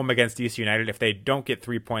at home against DC United, if they don't get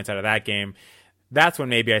 3 points out of that game, that's when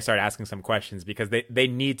maybe I start asking some questions, because they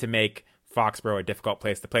need to make Foxborough a difficult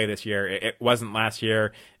place to play this year. It wasn't last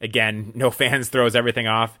year. Again, no fans throws everything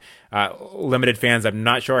off. Limited fans, I'm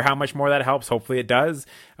not sure how much more that helps. Hopefully it does.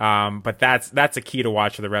 But that's a key to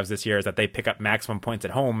watch for the Revs this year, is that they pick up maximum points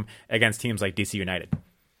at home against teams like DC United.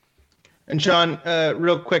 And Sean,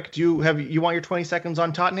 real quick, you want your 20 seconds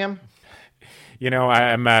on Tottenham?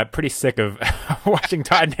 I'm pretty sick of watching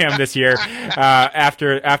Tottenham this year.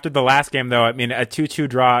 After the last game, though, I mean, a 2-2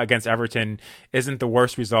 draw against Everton isn't the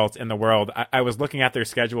worst result in the world. I was looking at their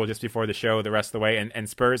schedule just before the show the rest of the way, and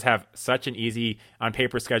Spurs have such an easy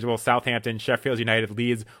on-paper schedule: Southampton, Sheffield United,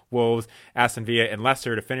 Leeds, Wolves, Aston Villa, and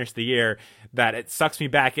Leicester to finish the year, that it sucks me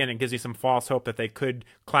back in and gives me some false hope that they could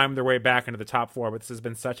climb their way back into the top 4. But this has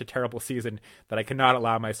been such a terrible season that I cannot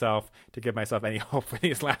allow myself to give myself any hope for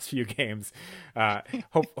these last few games.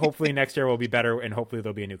 Hopefully next year will be better, and hopefully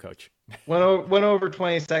there'll be a new coach. Went over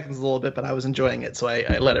 20 seconds a little bit, but I was enjoying it, so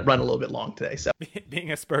I let it run a little bit long today. So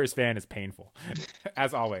being a Spurs fan is painful,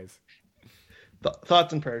 as always.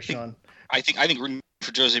 Thoughts and prayers, Sean. I think rooting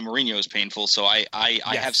for Jose Mourinho is painful, so I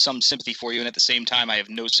have some sympathy for you, and at the same time, I have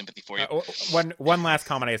no sympathy for you. One last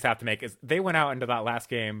comment I just have to make is they went out into that last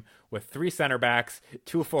game with 3 center backs,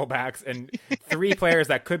 2 fullbacks, and 3 players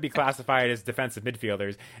that could be classified as defensive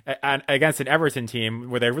midfielders, and against an Everton team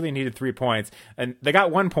where they really needed 3 points, and they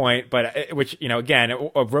got 1 point, but which, again,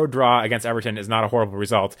 a road draw against Everton is not a horrible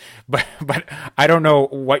result, but I don't know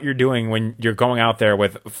what you're doing when you're going out there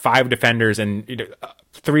with 5 defenders and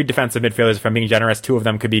 3 defensive midfielders. If I'm being generous, 2 of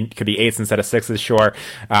them could be 8s instead of 6s, sure,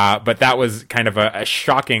 but that was kind of a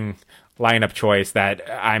shocking lineup choice that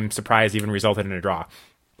I'm surprised even resulted in a draw.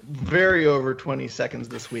 Very over 20 seconds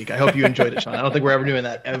this week. I hope you enjoyed it, Sean. I don't think we're ever doing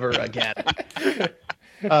that ever again.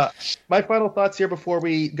 My final thoughts here before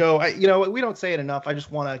we go. We don't say it enough. I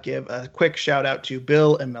just want to give a quick shout out to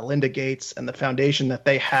Bill and Melinda Gates and the foundation that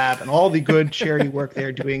they have and all the good charity work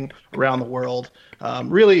they're doing around the world.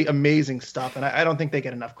 Really amazing stuff, and I don't think they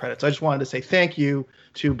get enough credit. So I just wanted to say thank you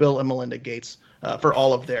to Bill and Melinda Gates for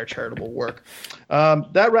all of their charitable work.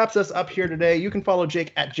 That wraps us up here today. You can follow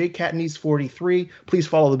Jake at JakeCatneys43. Please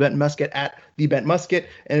follow the Bent Musket at The Bent Musket,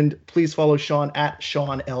 and please follow Sean at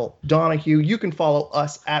Sean L. Donahue. You can follow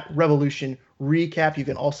us at Revolution Recap. You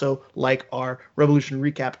can also like our Revolution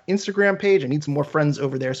Recap Instagram page. I need some more friends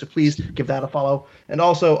over there, so please give that a follow. And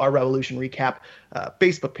also our Revolution Recap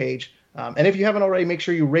Facebook page. And if you haven't already, make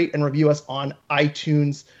sure you rate and review us on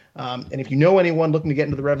iTunes. And if you know anyone looking to get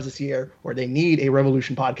into the Revs this year, or they need a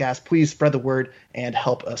Revolution podcast, please spread the word and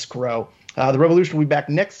help us grow. The Revolution will be back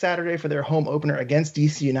next Saturday for their home opener against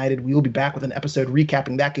DC United. We will be back with an episode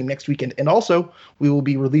recapping that game next weekend. And also, we will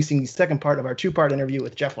be releasing the second part of our two-part interview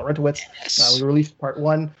with Jeff Larentowicz. We released part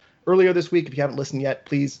 1 earlier this week. If you haven't listened yet,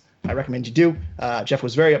 please, I recommend you do. Jeff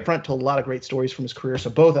was very upfront, told a lot of great stories from his career, so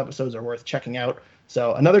both episodes are worth checking out.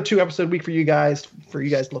 So another 2-episode week for you guys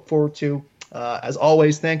to look forward to. As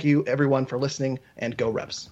always, thank you, everyone, for listening, and go Revs.